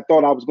that I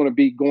thought I was going to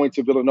be going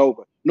to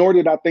Villanova, nor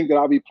did I think that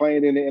I'll be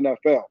playing in the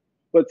NFL.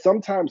 But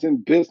sometimes in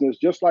business,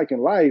 just like in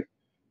life,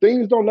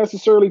 things don't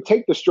necessarily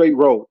take the straight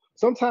road.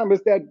 Sometimes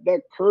it's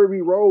that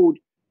curvy road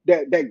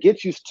that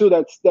gets you to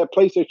that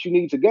place that you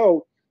need to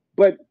go,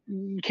 but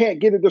you can't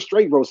get it the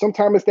straight road.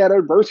 Sometimes it's that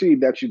adversity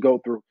that you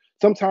go through.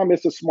 Sometimes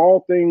it's the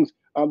small things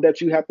that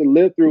you have to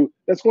live through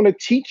that's going to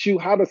teach you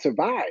how to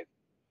survive.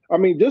 I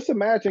mean, just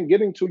imagine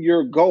getting to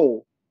your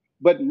goal,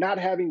 but not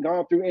having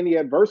gone through any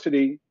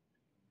adversity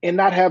and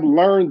not have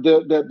learned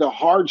the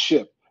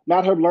hardship,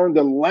 not have learned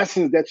the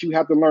lessons that you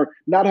have to learn,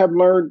 not have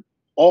learned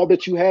all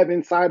that you have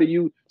inside of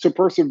you to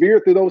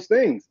persevere through those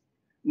things.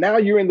 Now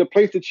you're in the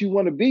place that you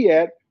want to be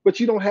at, but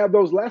you don't have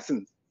those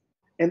lessons.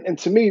 And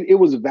to me, it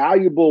was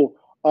valuable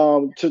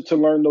to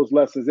learn those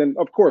lessons. And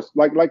of course,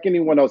 like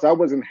anyone else, I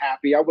wasn't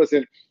happy. I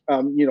wasn't,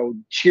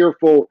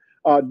 cheerful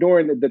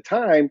during the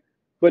time.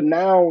 But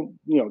now,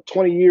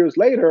 20 years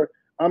later,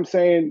 I'm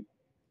saying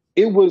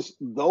it was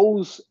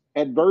those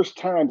adverse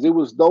times. It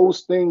was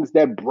those things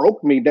that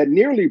broke me, that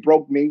nearly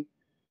broke me,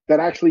 that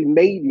actually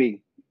made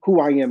me who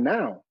I am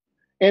now.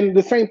 And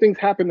the same things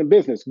happen in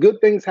business. Good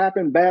things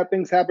happen, bad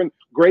things happen,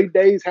 great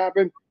days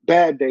happen,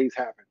 bad days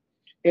happen.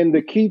 And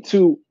the key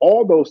to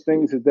all those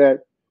things is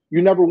that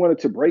you never wanted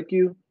to break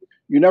you.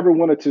 You never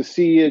wanted to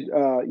see it.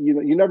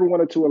 You never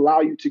wanted to allow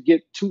you to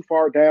get too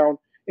far down.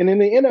 And in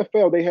the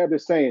NFL, they have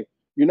this saying,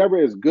 you're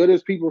never as good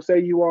as people say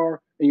you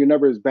are, and you're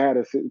never as bad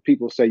as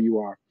people say you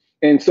are.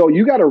 And so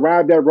you got to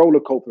ride that roller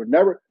coaster,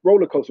 never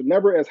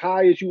as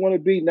high as you want to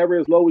be, never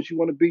as low as you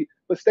want to be,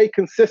 but stay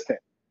consistent.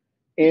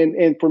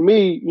 And for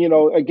me,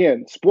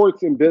 again,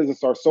 sports and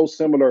business are so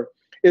similar.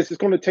 It's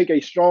just going to take a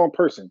strong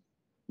person,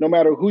 no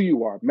matter who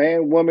you are,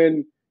 man,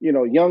 woman,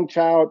 young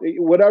child,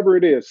 whatever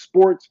it is,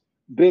 sports,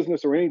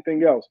 business, or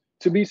anything else.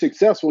 To be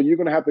successful, you're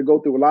going to have to go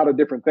through a lot of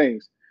different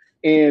things.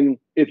 And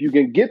if you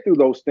can get through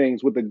those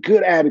things with a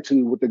good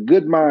attitude, with a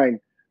good mind,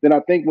 then I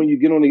think when you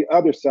get on the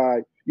other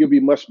side, you'll be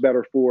much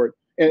better for it.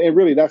 And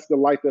really, that's the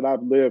life that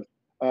I've lived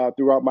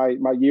throughout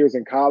my years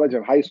in college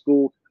and high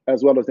school,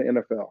 as well as the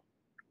NFL.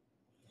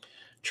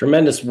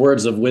 Tremendous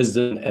words of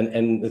wisdom.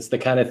 And it's the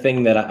kind of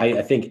thing that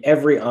I think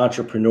every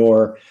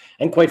entrepreneur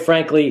and, quite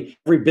frankly,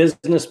 every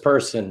business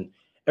person,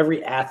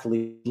 every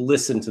athlete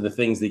listen to the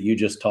things that you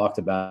just talked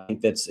about. I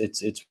think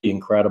it's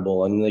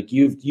incredible. And like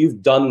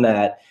you've done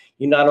that.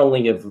 You not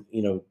only have,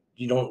 you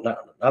don't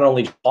not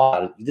only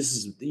taught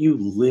it, you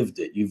lived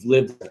it. You've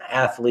lived as an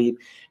athlete,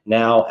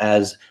 now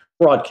as a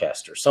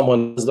broadcaster,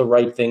 someone does the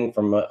right thing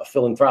from a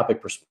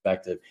philanthropic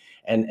perspective.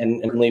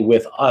 And certainly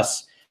with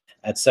us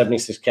at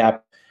 76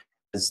 Cap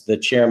as the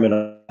chairman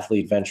of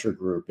Athlete Venture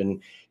Group.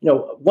 And,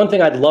 one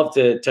thing I'd love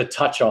to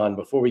touch on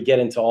before we get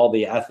into all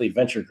the Athlete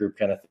Venture Group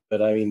kind of thing,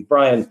 but I mean,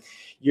 Brian,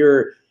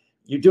 you're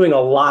doing a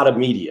lot of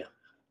media.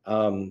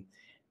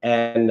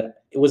 And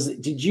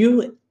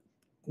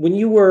when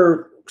you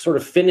were sort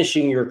of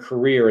finishing your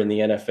career in the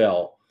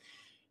NFL,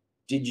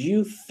 did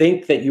you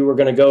think that you were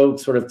going to go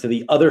sort of to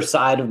the other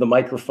side of the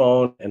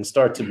microphone and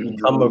start to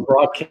become a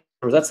broadcaster?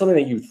 Was that something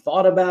that you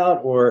thought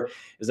about, or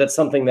is that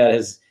something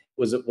that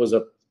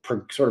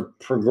sort of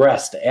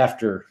progressed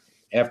after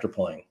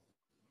playing?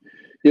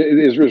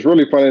 It's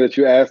really funny that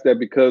you asked that,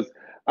 because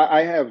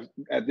I have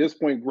at this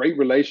point great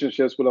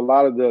relationships with a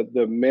lot of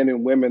the men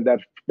and women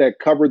that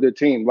cover the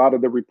team, a lot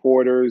of the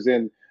reporters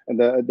and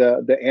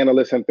the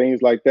analysts and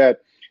things like that.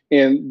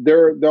 And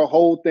their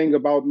whole thing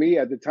about me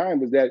at the time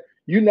was that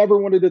you never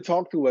wanted to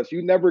talk to us.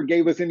 You never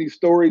gave us any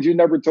stories. You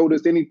never told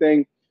us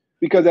anything,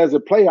 because as a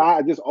player,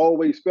 I just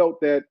always felt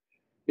that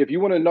if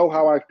you want to know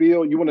how I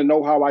feel, you want to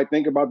know how I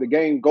think about the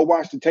game, go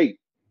watch the tape.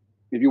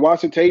 If you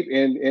watch the tape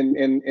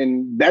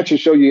and that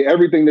should show you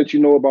everything that you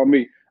know about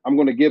me. I'm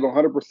going to give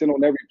 100%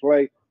 on every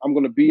play. I'm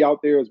going to be out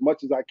there as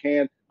much as I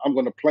can. I'm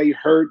going to play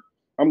hurt.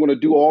 I'm going to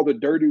do all the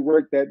dirty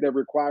work that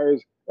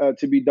requires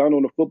to be done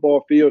on the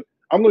football field.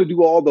 I'm going to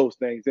do all those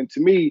things. And to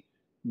me,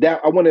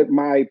 that I wanted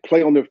my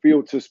play on the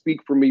field to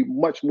speak for me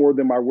much more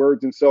than my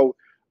words. And so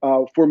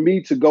for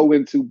me to go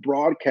into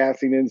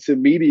broadcasting and into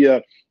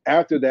media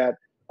after that,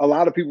 a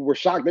lot of people were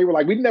shocked. They were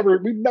like, we've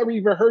never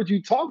even heard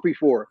you talk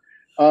before.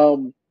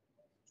 And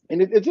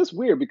it's just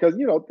weird because,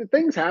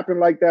 things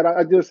happen like that.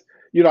 I just,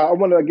 I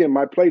want to, again,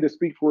 my play to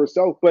speak for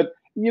itself. But,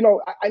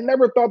 I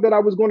never thought that I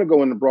was going to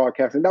go into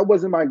broadcasting. That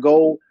wasn't my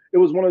goal. It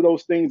was one of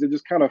those things that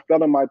just kind of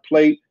fell on my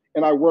plate.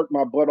 And I worked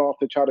my butt off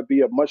to try to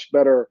be a much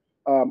better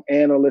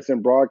analyst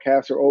and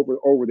broadcaster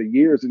over the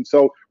years. And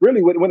so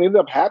really what ended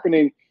up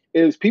happening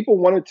is people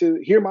wanted to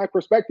hear my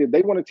perspective.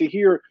 They wanted to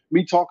hear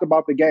me talk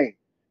about the game.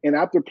 And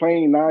after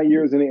playing 9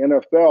 years in the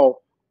NFL,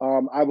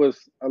 I was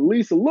at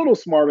least a little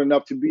smart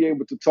enough to be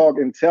able to talk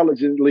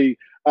intelligently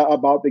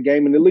about the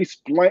game and at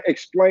least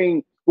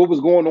explain what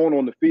was going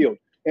on the field.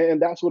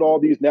 And that's what all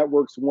these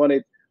networks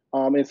wanted.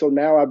 And so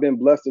now I've been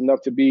blessed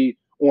enough to be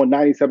on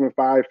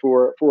 97.5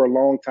 for a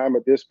long time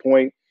at this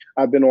point.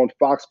 I've been on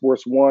Fox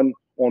Sports 1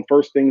 on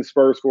First Things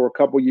First for a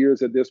couple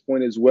years at this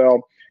point as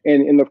well.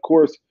 And of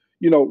course,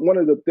 one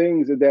of the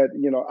things that,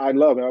 I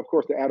love, and of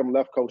course the Adam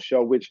Lefkoe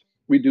Show, which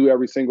we do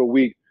every single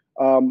week.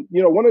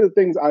 One of the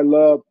things I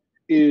love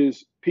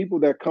is people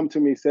that come to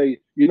me say,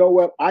 you know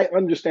what, I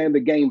understand the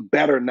game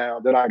better now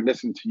that I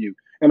listen to you.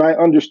 And I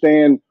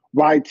understand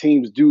why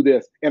teams do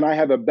this. And I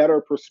have a better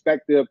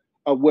perspective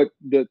of what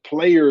the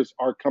players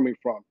are coming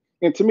from.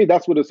 And to me,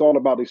 that's what it's all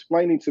about,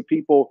 explaining to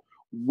people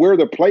where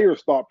the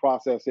players' thought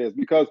process is.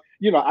 Because,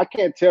 I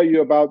can't tell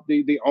you about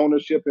the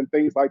ownership and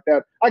things like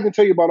that. I can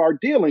tell you about our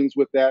dealings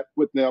with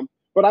them,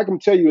 but I can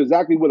tell you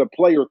exactly what a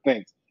player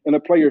thinks and a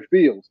player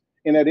feels.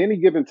 And at any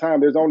given time,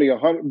 there's only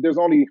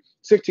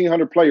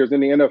 1,600 players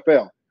in the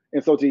NFL.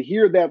 And so to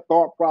hear that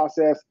thought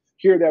process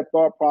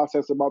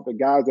about the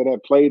guys that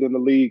have played in the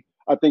league,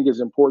 I think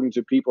is important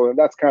to people. And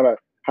that's kind of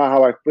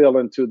how I fell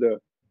into the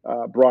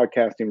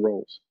broadcasting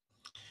roles.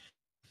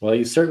 Well,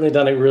 you've certainly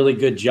done a really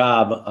good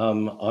job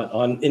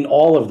in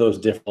all of those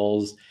different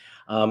roles.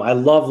 I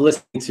love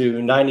listening to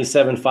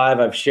 97.5.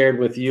 I've shared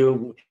with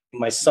you,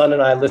 my son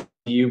and I listened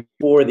to you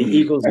before the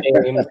Eagles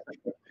game.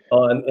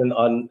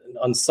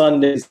 On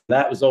Sundays,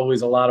 that was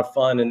always a lot of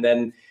fun. And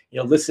then,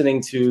 listening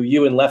to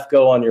you and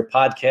Lefkoe on your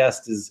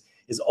podcast is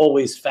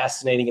always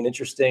fascinating and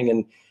interesting.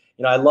 And,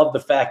 I love the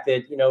fact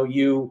that,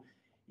 you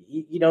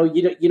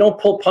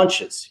don't pull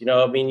punches.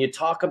 You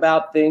talk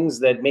about things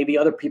that maybe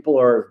other people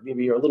are a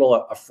little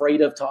afraid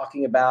of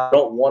talking about,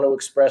 don't want to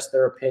express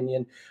their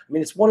opinion.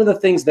 It's one of the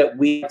things that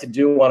we have to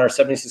do on our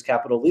 76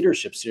 Capital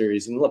Leadership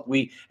Series. And look,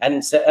 we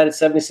at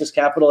 76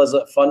 Capital as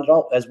a fund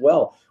as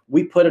well,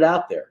 we put it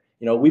out there.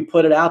 We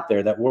put it out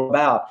there that we're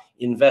about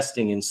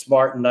investing in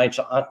smart and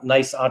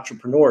nice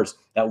entrepreneurs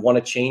that want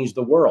to change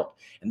the world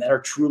and that are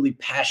truly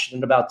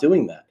passionate about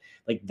doing that.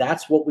 Like,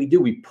 that's what we do.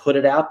 We put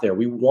it out there.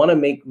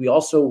 We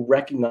also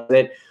recognize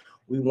that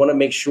we want to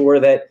make sure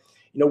that,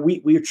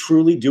 we are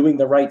truly doing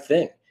the right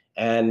thing.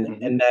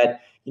 And, and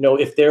that,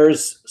 if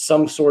there's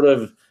some sort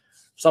of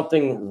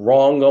something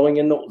wrong going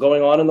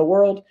on in the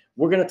world,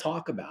 we're going to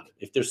talk about it.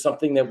 If there's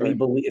something that we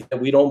believe that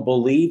we don't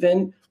believe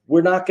in,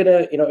 we're not going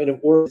to,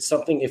 or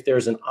something, if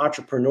there's an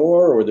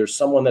entrepreneur or there's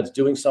someone that's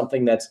doing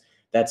something that's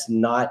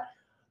not,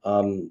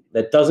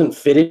 that doesn't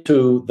fit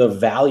into the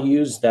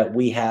values that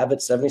we have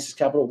at 76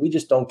 Capital, we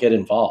just don't get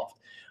involved.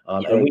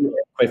 And we,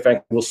 quite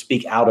frankly, will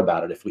speak out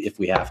about it if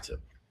we have to.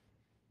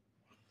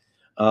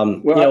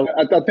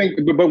 I think,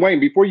 but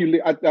Wayne, before you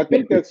leave, I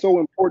think that's so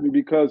important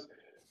because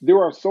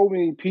there are so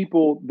many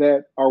people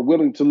that are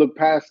willing to look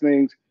past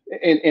things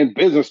in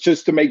business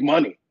just to make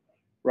money.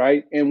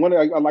 Right. And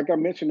like I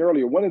mentioned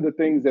earlier, one of the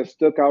things that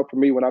stuck out for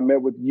me when I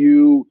met with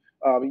you,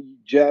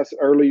 Jess,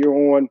 earlier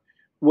on,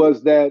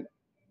 was that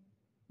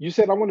you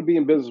said, I want to be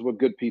in business with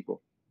good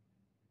people.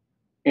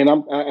 And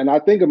I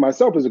think of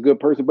myself as a good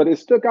person, but it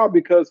stuck out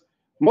because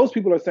most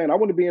people are saying, I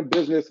want to be in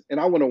business and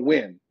I want to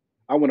win.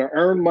 I want to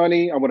earn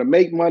money. I want to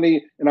make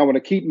money and I want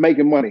to keep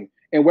making money.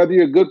 And whether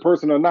you're a good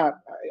person or not,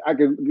 I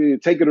can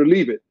take it or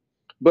leave it.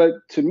 But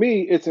to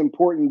me, it's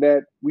important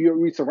that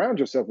we surround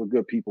yourself with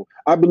good people.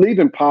 I believe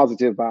in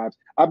positive vibes.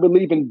 I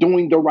believe in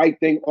doing the right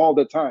thing all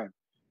the time.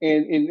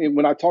 And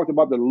when I talked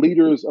about the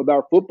leaders of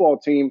our football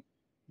team,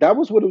 that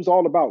was what it was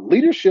all about.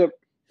 Leadership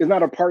is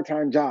not a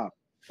part-time job.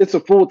 It's a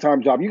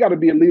full-time job. You got to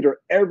be a leader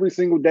every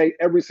single day,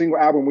 every single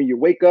hour, when you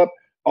wake up,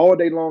 all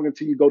day long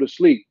until you go to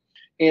sleep.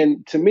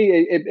 And to me,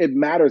 it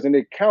matters and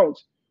it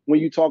counts when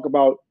you talk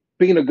about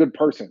being a good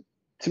person.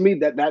 To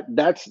me,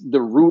 that's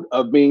the root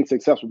of being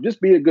successful.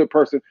 Just be a good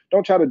person.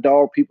 Don't try to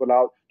dog people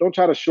out. Don't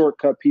try to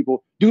shortcut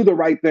people. Do the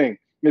right thing.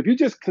 If you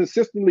just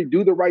consistently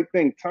do the right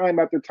thing time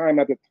after time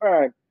after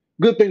time,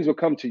 good things will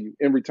come to you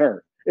in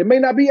return. It may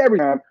not be every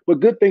time, but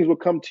good things will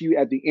come to you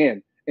at the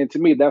end. And to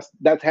me,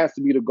 that has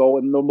to be the goal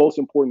and the most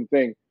important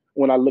thing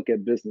when I look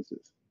at businesses.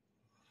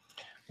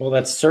 Well,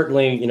 that's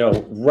certainly,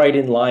 right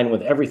in line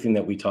with everything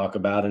that we talk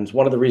about. And it's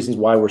one of the reasons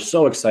why we're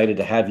so excited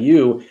to have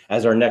you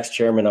as our next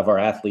chairman of our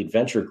Athlete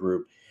Venture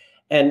Group.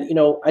 And,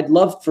 I'd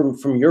love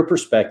from your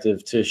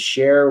perspective to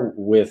share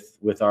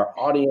with our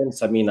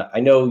audience. I mean, I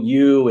know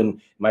you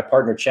and my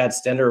partner, Chad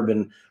Stender, have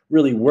been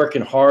really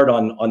working hard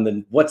on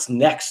the what's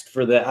next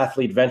for the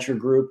Athlete Venture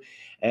Group,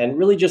 and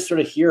really just sort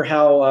of hear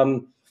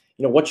how,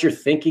 what you're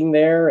thinking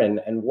there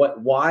and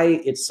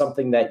why it's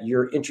something that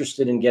you're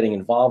interested in getting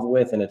involved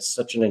with. And it's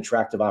such an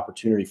attractive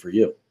opportunity for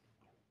you.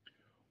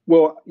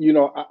 Well,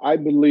 I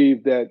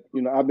believe that,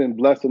 I've been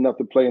blessed enough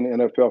to play in the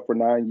NFL for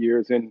 9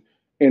 years and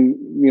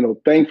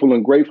thankful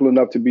and grateful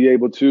enough to be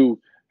able to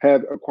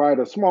have acquired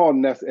a small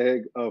nest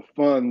egg of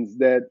funds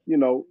that,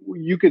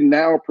 you can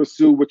now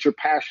pursue what you're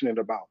passionate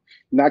about.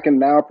 And I can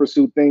now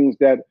pursue things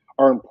that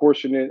are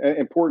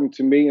important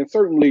to me, and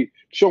certainly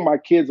show my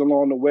kids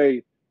along the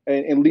way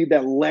and leave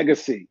that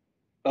legacy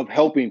of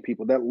helping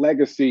people, that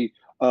legacy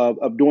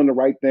of doing the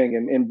right thing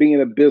and being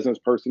a business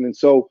person. And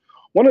so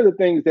one of the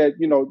things that,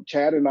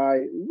 Chad and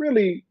I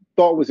really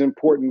thought was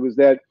important was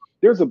that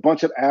there's a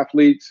bunch of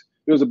athletes,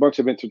 there's a bunch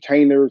of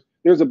entertainers,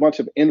 there's a bunch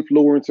of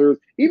influencers,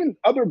 even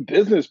other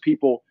business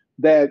people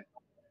that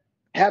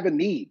have a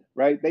need,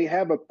 right? They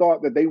have a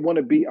thought that they want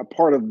to be a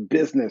part of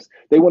business.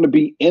 They want to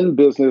be in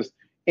business.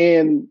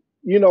 And,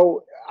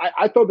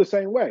 I felt the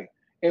same way.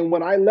 And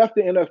when I left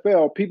the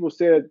NFL, people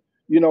said,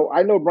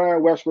 I know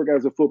Brian Westbrook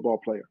as a football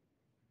player.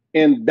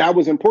 And that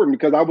was important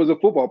because I was a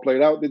football player.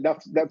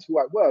 That's who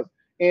I was.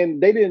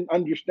 And they didn't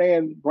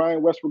understand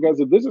Brian Westbrook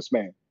as a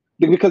businessman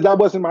because that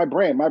wasn't my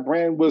brand. My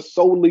brand was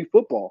solely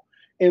football.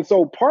 And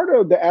so part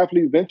of the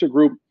Athlete Venture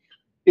Group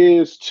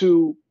is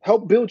to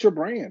help build your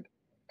brand.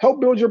 Help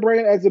build your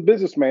brand as a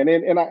businessman.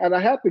 And I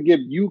have to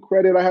give you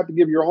credit. I have to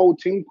give your whole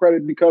team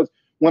credit because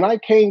when I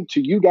came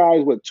to you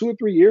guys, 2 or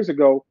 3 years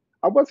ago,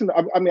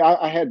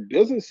 I had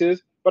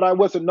businesses, but I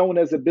wasn't known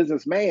as a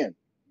businessman.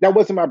 That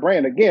wasn't my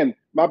brand. Again,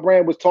 my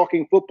brand was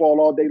talking football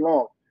all day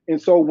long.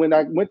 And so when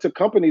I went to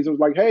companies, it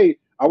was like, hey,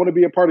 I want to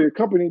be a part of your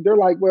company. They're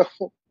like, well,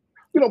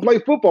 we don't play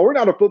football. We're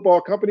not a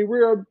football company.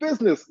 We're a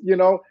business,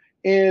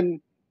 And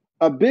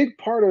a big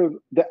part of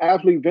the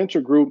Athlete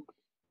Venture Group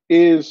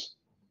is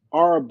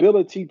our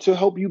ability to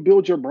help you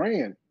build your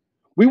brand.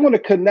 We want to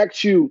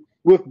connect you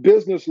with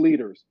business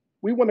leaders.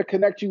 We want to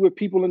connect you with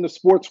people in the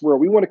sports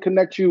world. We want to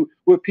connect you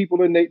with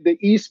people in the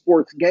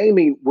esports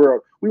gaming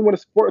world. We want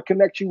to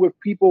connect you with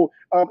people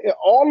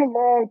all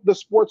along the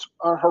sports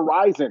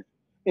horizon.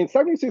 In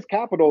 76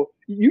 Capital,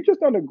 you've just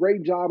done a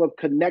great job of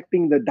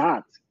connecting the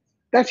dots.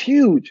 That's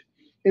huge.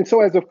 And so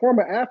as a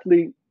former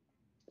athlete,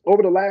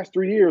 over the last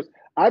 3 years,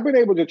 I've been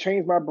able to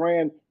change my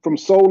brand from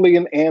solely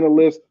an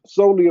analyst,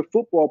 solely a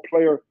football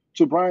player,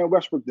 to Brian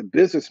Westbrook, the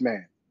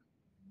businessman.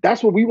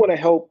 That's what we want to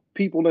help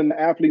people in the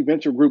Athlete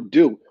Venture Group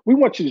do. We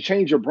want you to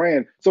change your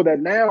brand so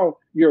that now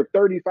you're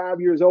 35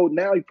 years old.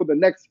 Now for the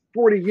next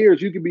 40 years,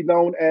 you can be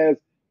known as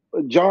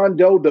John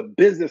Doe, the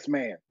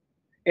businessman.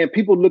 And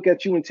people look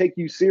at you and take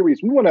you serious.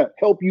 We want to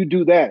help you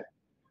do that.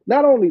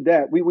 Not only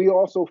that, we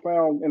also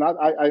found, and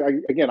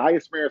I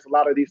experienced a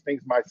lot of these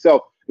things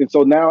myself. And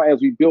so now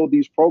as we build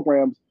these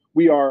programs,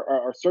 we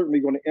are certainly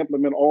going to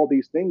implement all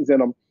these things in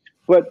them.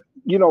 But,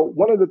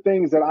 one of the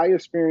things that I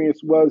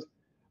experienced was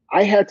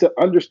I had to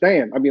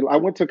understand. I mean, I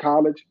went to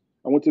college.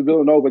 I went to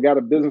Villanova, got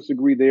a business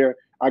degree there.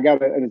 I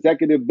got an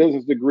executive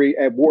business degree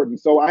at Wharton.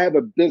 So I have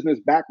a business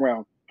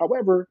background.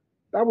 However,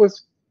 that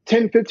was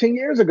 10, 15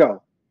 years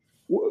ago.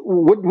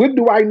 What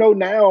do I know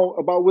now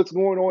about what's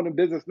going on in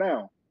business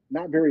now?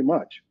 Not very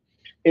much.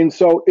 And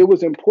so it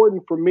was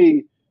important for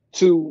me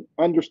to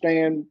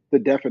understand the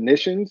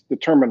definitions, the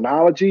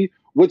terminology,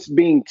 what's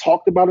being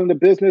talked about in the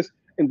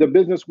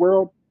business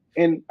world.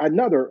 And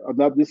another,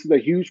 this is a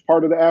huge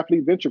part of the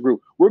Athlete Venture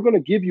Group. We're going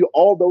to give you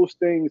all those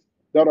things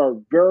that are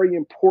very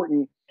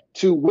important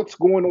to what's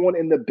going on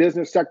in the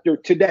business sector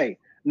today,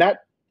 not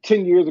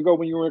 10 years ago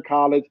when you were in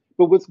college,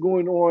 but what's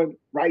going on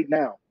right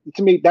now.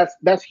 To me,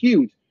 that's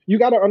huge. You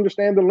got to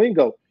understand the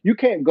lingo. You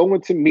can't go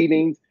into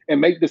meetings and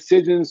make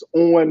decisions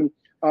on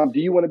do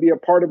you want to be a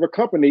part of a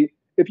company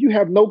if you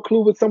have no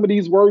clue what some of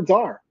these words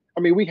are.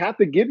 I mean, we have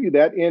to give you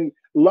that. And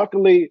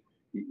luckily,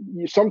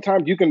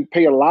 sometimes you can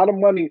pay a lot of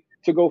money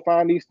to go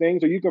find these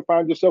things, or you can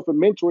find yourself a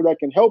mentor that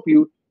can help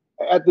you.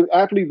 At the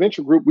Athlete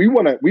Venture Group,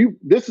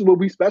 this is what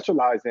we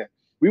specialize in.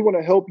 We want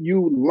to help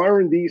you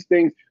learn these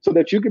things so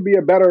that you can be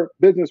a better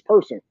business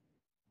person.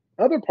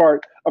 other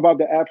part about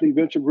the Athlete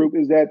Venture Group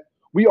is that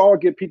we all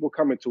get people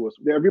coming to us.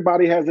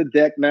 Everybody has a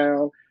deck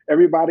now.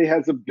 Everybody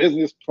has a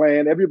business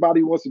plan.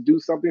 Everybody wants to do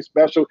something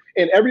special,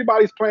 and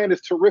everybody's plan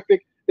is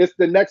terrific. It's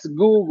the next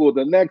Google,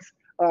 the next,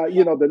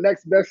 the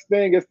next best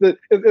thing. It's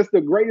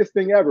the greatest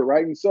thing ever,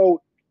 right? And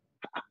so,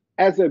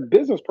 as a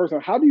business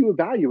person, how do you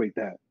evaluate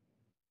that?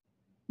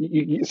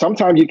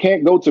 Sometimes you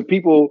can't go to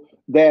people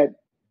that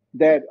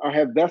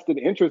have vested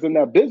interest in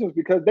that business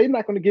because they're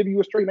not going to give you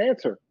a straight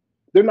answer.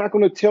 They're not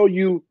going to tell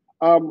you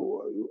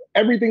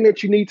everything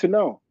that you need to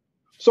know.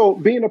 So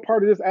being a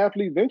part of this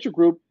Athlete Venture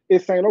Group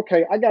is saying,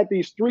 okay, I got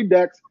these 3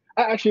 decks.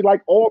 I actually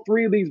like all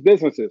 3 of these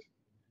businesses.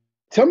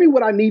 Tell me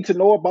what I need to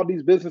know about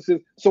these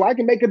businesses so I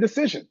can make a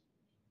decision.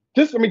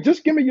 Just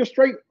give me your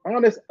straight,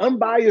 honest,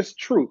 unbiased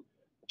truth.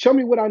 Tell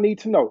me what I need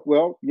to know.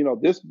 Well,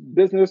 this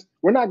business,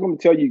 we're not going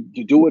to tell you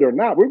to do it or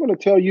not. We're going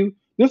to tell you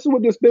this is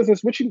what this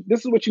business, this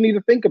is what you need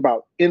to think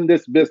about in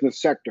this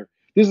business sector.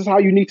 This is how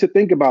you need to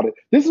think about it.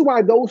 This is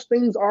why those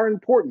things are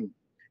important.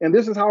 And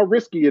this is how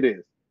risky it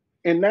is.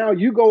 And now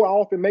you go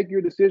off and make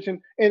your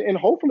decision, and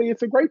hopefully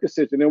it's a great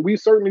decision. And we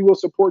certainly will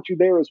support you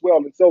there as well.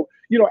 And so,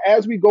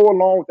 as we go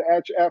along with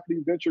the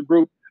Athlete Venture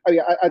Group,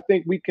 I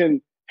think we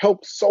can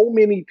help so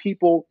many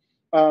people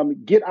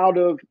get out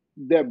of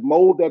that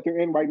mold that they're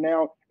in right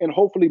now, and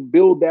hopefully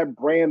build that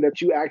brand that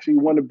you actually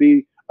want to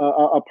be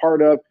a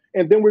part of.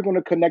 And then we're going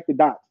to connect the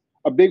dots.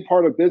 A big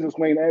part of business,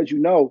 Wayne, as you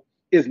know,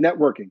 is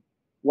networking.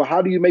 Well,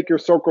 how do you make your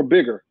circle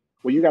bigger?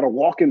 Well, you got to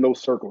walk in those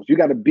circles. You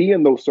got to be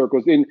in those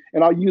circles. And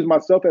I'll use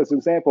myself as an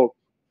example.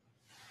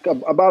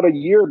 About a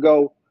year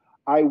ago,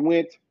 I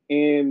went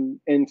and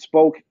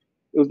spoke.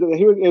 It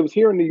was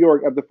here in New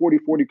York at the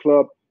 40/40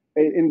 Club,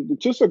 and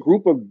just a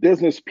group of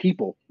business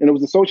people. And it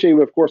was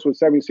associated, of course, with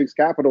 76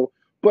 Capital.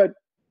 But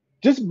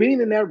just being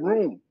in that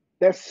room,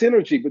 that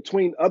synergy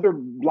between other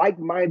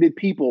like-minded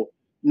people.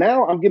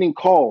 Now I'm getting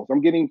calls,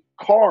 I'm getting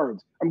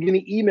cards, I'm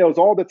getting emails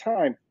all the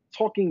time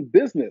talking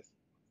business.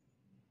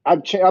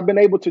 I've been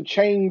able to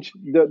change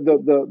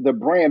the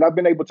brand. I've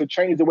been able to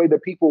change the way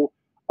that people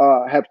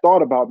have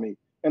thought about me.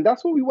 And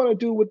that's what we want to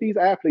do with these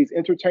athletes,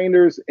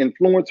 entertainers,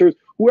 influencers,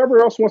 whoever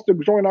else wants to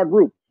join our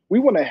group. We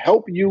want to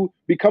help you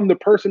become the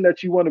person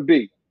that you want to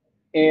be.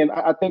 And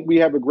I think we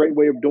have a great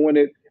way of doing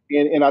it.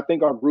 And I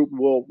think our group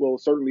will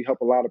certainly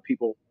help a lot of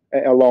people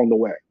along the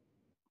way.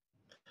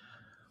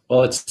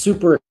 Well, it's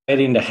super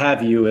exciting to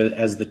have you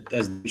as the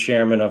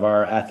chairman of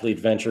our Athlete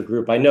Venture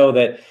Group. I know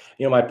that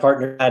my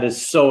partner Matt is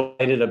so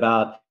excited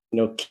about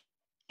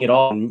it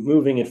all and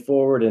moving it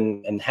forward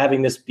and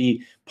having this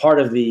be part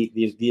of the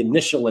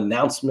initial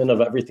announcement of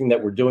everything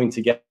that we're doing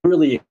together.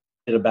 Really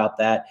excited about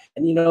that.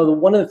 And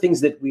one of the things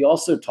that we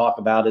also talk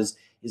about is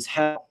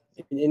how,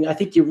 and I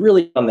think you're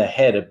really on the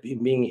head of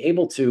being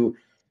able to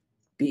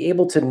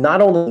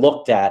not only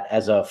looked at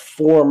as a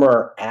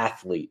former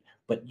athlete,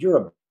 but you're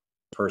a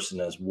person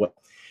as well.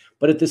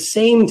 But at the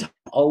same time,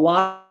 a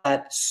lot of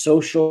that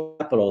social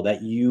capital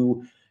that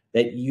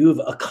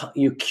you've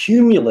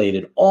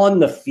accumulated on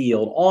the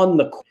field,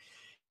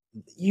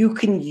 you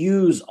can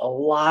use a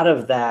lot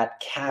of that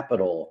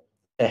capital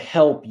to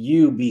help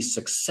you be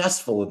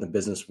successful in the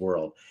business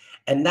world.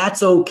 And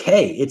that's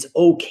okay. It's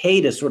okay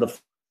to sort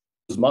of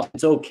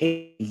it's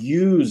okay to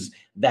use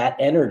that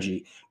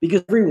energy,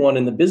 because everyone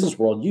in the business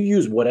world, you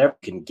use whatever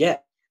you can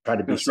get to try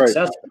to be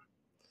successful. Right.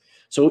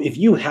 So if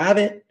you have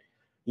it,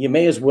 you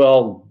may as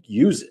well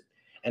use it.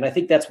 And I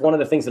think that's one of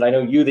the things that I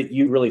know that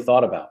you really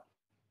thought about.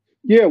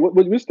 Yeah,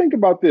 let's think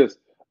about this.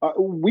 I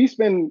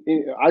spend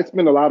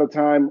a lot of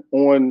time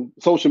on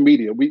social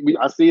media.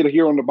 I see it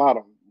here on the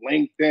bottom,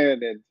 LinkedIn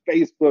and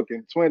Facebook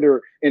and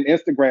Twitter and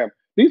Instagram.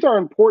 These are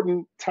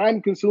important,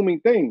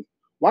 time-consuming things.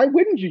 Why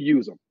wouldn't you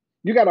use them?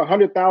 You got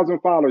 100,000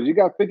 followers. You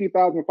got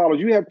 50,000 followers.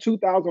 You have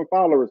 2,000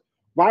 followers.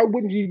 Why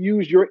wouldn't you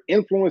use your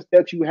influence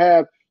that you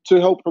have to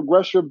help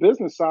progress your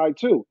business side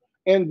too?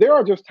 And there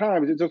are just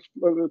times, it's just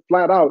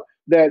flat out,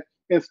 that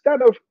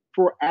instead of,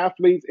 for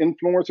athletes,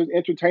 influencers,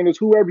 entertainers,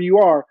 whoever you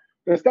are,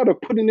 instead of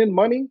putting in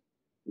money,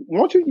 why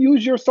don't you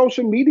use your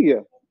social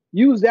media?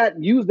 Use that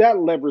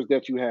leverage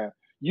that you have.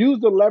 Use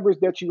the leverage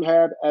that you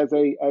have as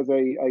a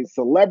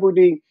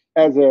celebrity,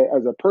 as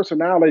a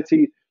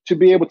personality, to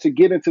be able to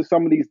get into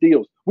some of these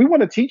deals. We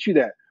want to teach you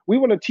that. We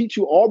want to teach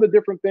you all the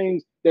different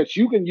things that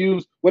you can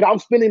use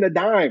without spending a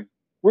dime.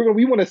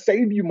 We want to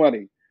save you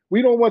money.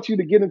 We don't want you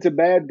to get into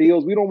bad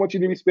deals. We don't want you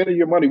to be spending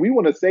your money. We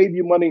want to save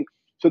you money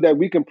so that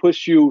we can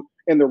push you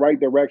in the right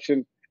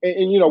direction.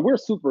 And we're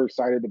super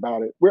excited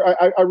about it.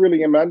 I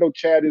really am. I know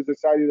Chad is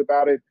excited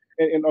about it,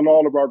 and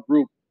all of our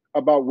group,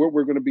 about what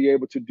we're going to be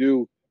able to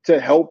do to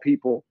help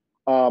people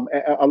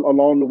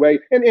along the way.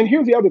 And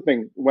here's the other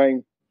thing,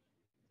 Wayne.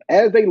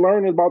 As they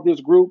learn about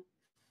this group,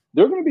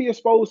 they're going to be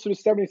exposed to the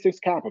 76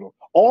 Capital.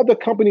 All the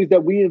companies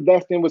that we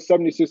invest in with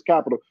 76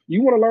 Capital.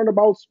 You want to learn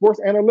about sports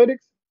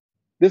analytics?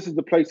 This is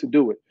the place to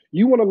do it.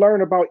 You want to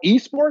learn about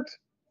esports?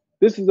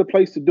 This is the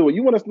place to do it.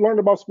 You want to learn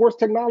about sports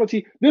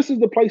technology? This is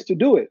the place to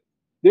do it.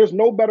 There's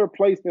no better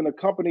place than a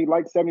company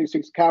like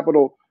 76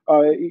 Capital,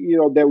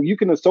 that you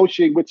can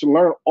associate with to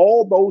learn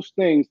all those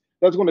things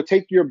that's going to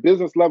take your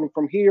business level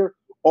from here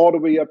all the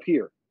way up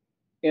here.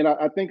 And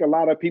I think a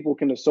lot of people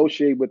can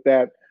associate with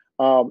that.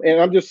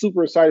 And I'm just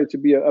super excited to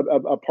be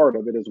a part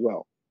of it as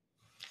well.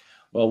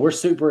 Well, we're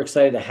super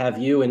excited to have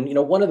you. And,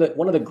 one of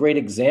the great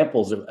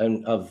examples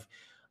of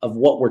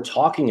what we're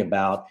talking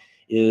about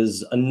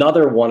is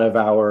another one of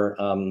our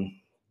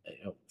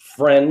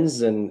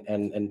friends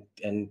and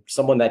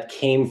someone that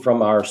came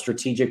from our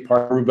strategic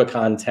partner,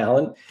 Rubicon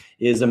Talent,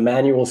 is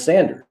Emmanuel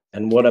Sanders.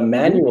 And what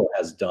Emmanuel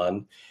has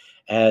done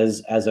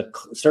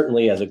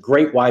certainly as a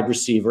great wide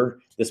receiver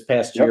this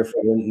past year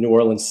for the New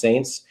Orleans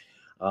Saints.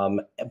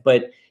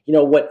 But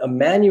what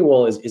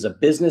Emmanuel is a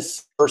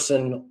business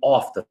person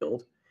off the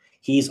field.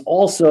 He's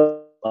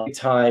also a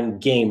big-time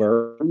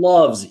gamer,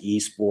 loves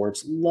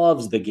esports,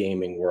 loves the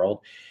gaming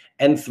world.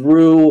 And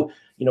through,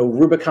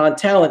 Rubicon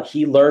Talent,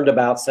 he learned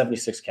about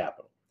 76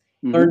 Capital.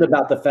 Learned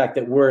about the fact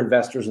that we're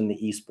investors in the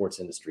esports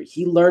industry.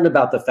 He learned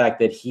about the fact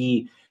that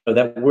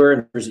that we're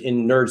investors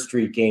in Nerd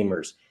Street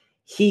Gamers.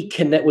 We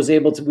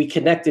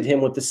connected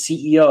him with the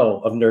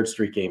CEO of Nerd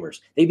Street Gamers.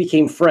 They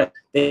became friends.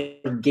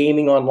 They were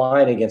gaming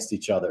online against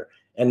each other.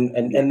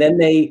 And then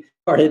they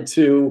started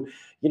to,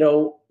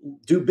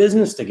 do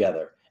business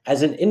together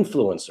as an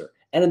influencer.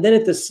 And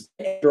then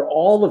after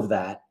all of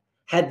that,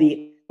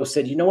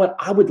 said, you know what,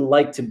 I would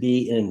like to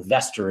be an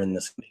investor in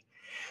this company.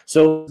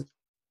 So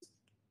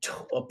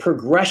a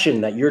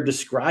progression that you're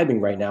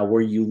describing right now,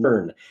 where you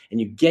learn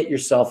and you get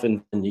yourself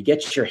in and you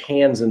get your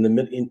hands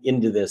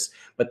into this,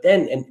 but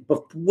then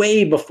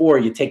way before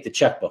you take the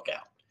checkbook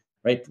out,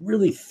 right?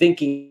 Really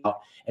thinking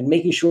about and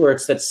making sure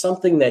that's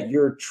something that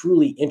you're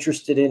truly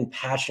interested in,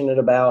 passionate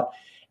about,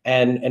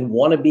 and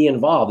want to be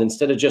involved,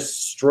 instead of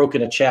just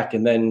stroking a check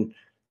and then,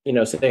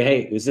 say,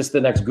 hey, is this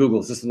the next Google?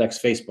 Is this the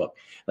next Facebook?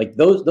 Like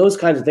those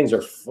kinds of things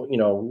are,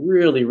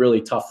 really,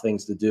 really tough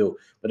things to do.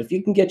 But if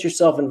you can get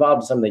yourself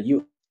involved in something that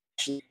you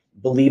actually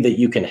believe that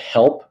you can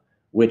help,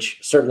 which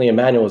certainly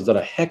Emmanuel has done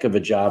a heck of a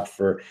job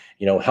for,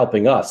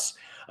 helping us,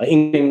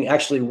 including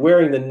actually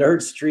wearing the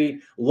Nerd Street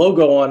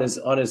logo on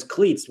his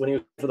cleats when he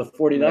was for the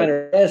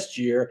 49ers last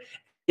year,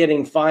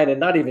 getting fined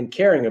and not even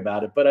caring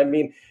about it. But I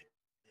mean,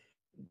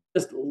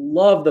 just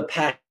love the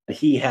passion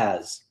he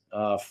has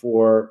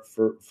for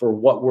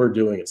what we're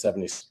doing at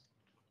 76.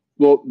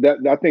 Well,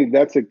 I think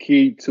that's a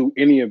key to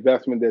any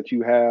investment that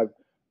you have,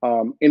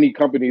 any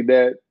company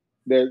that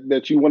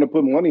you want to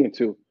put money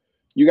into.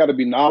 You got to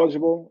be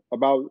knowledgeable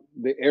about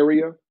the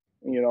area,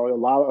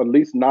 at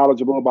least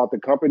knowledgeable about the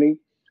company,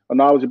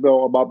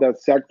 knowledgeable about that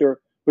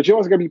sector, but you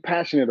also got to be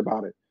passionate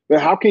about it.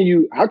 But how can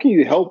you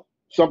help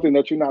something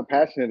that you're not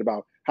passionate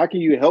about? How can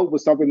you help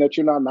with something that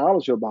you're not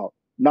knowledgeable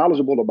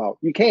about?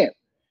 You can't.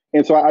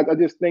 And so I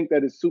just think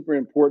that it's super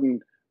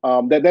important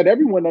that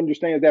everyone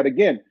understands that.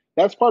 Again,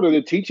 that's part of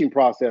the teaching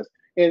process.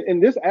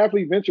 And this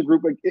athlete venture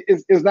group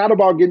is not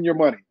about getting your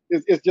money.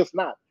 It's just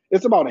not.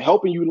 It's about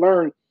helping you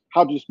learn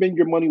how to spend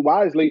your money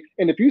wisely.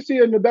 And if you see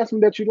an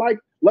investment that you like,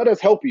 let us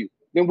help you.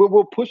 Then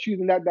we'll push you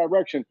in that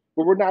direction.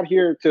 But we're not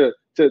here to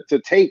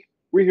take.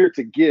 We're here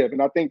to give.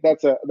 And I think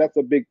that's a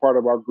big part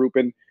of our group.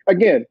 And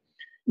again,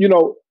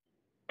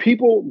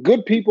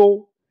 good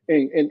people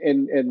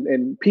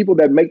and people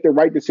that make the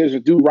right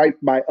decisions, do right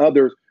by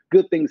others,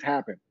 good things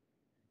happen.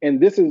 And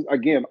this is,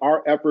 again,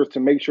 our efforts to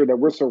make sure that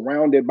we're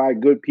surrounded by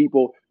good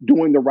people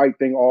doing the right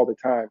thing all the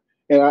time.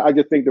 And I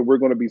just think that we're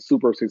going to be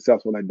super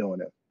successful at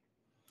doing it.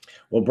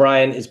 Well,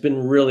 Brian, it's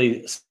been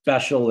really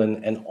special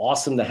and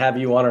awesome to have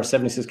you on our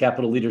 76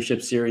 Capital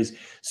Leadership Series.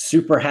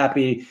 Super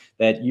happy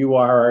that you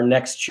are our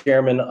next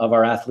chairman of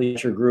our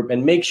athlete group.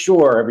 And make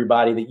sure,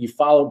 everybody, that you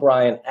follow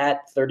Brian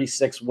at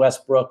 36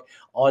 Westbrook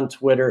on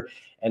Twitter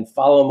and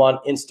follow him on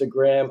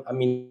Instagram. I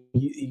mean,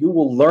 you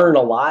will learn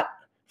a lot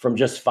from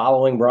just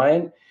following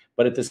Brian.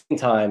 But at the same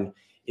time,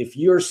 if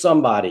you're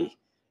somebody,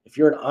 if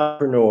you're an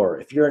entrepreneur,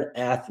 if you're an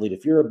athlete,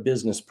 if you're a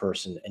business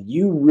person, and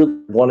you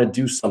really want to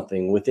do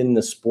something within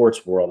the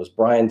sports world, as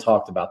Brian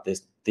talked about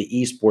this, the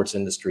esports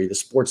industry, the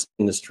sports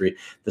industry,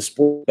 the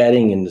sport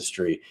betting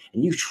industry,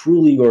 and you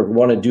truly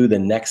want to do the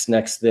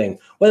next thing,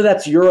 whether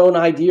that's your own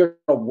idea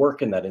or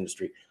work in that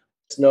industry,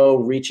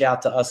 reach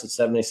out to us at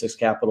 76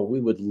 Capital.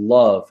 We would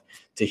love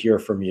to hear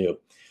from you.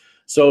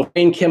 So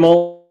Wayne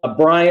Kimmel,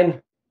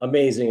 Brian,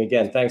 amazing.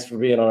 Again, thanks for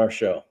being on our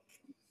show.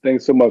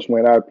 Thanks so much,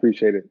 Wayne. I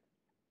appreciate it.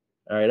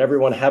 All right,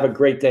 everyone, have a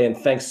great day, and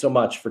thanks so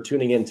much for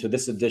tuning in to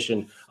this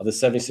edition of the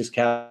 76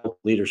 Capital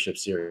Leadership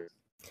Series.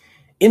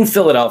 In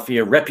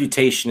Philadelphia,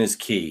 reputation is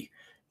key.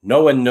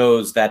 No one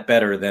knows that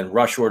better than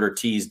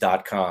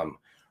RushOrderTees.com.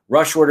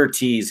 Rush Order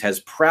Tees has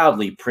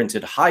proudly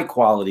printed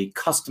high-quality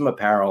custom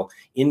apparel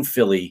in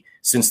Philly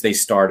since they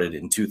started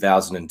in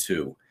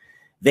 2002.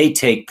 They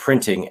take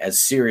printing as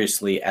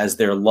seriously as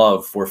their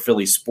love for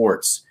Philly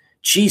sports,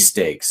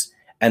 cheesesteaks,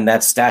 and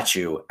that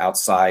statue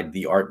outside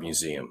the art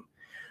museum.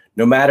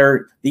 No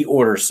matter the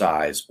order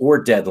size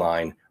or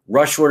deadline,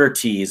 Rush Order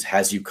Tees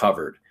has you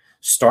covered.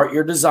 Start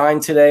your design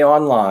today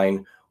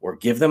online or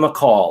give them a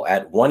call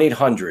at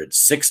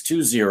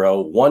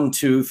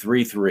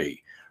 1-800-620-1233.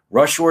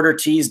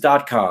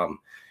 RushOrderTees.com,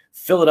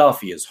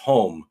 Philadelphia's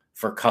home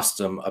for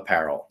custom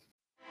apparel.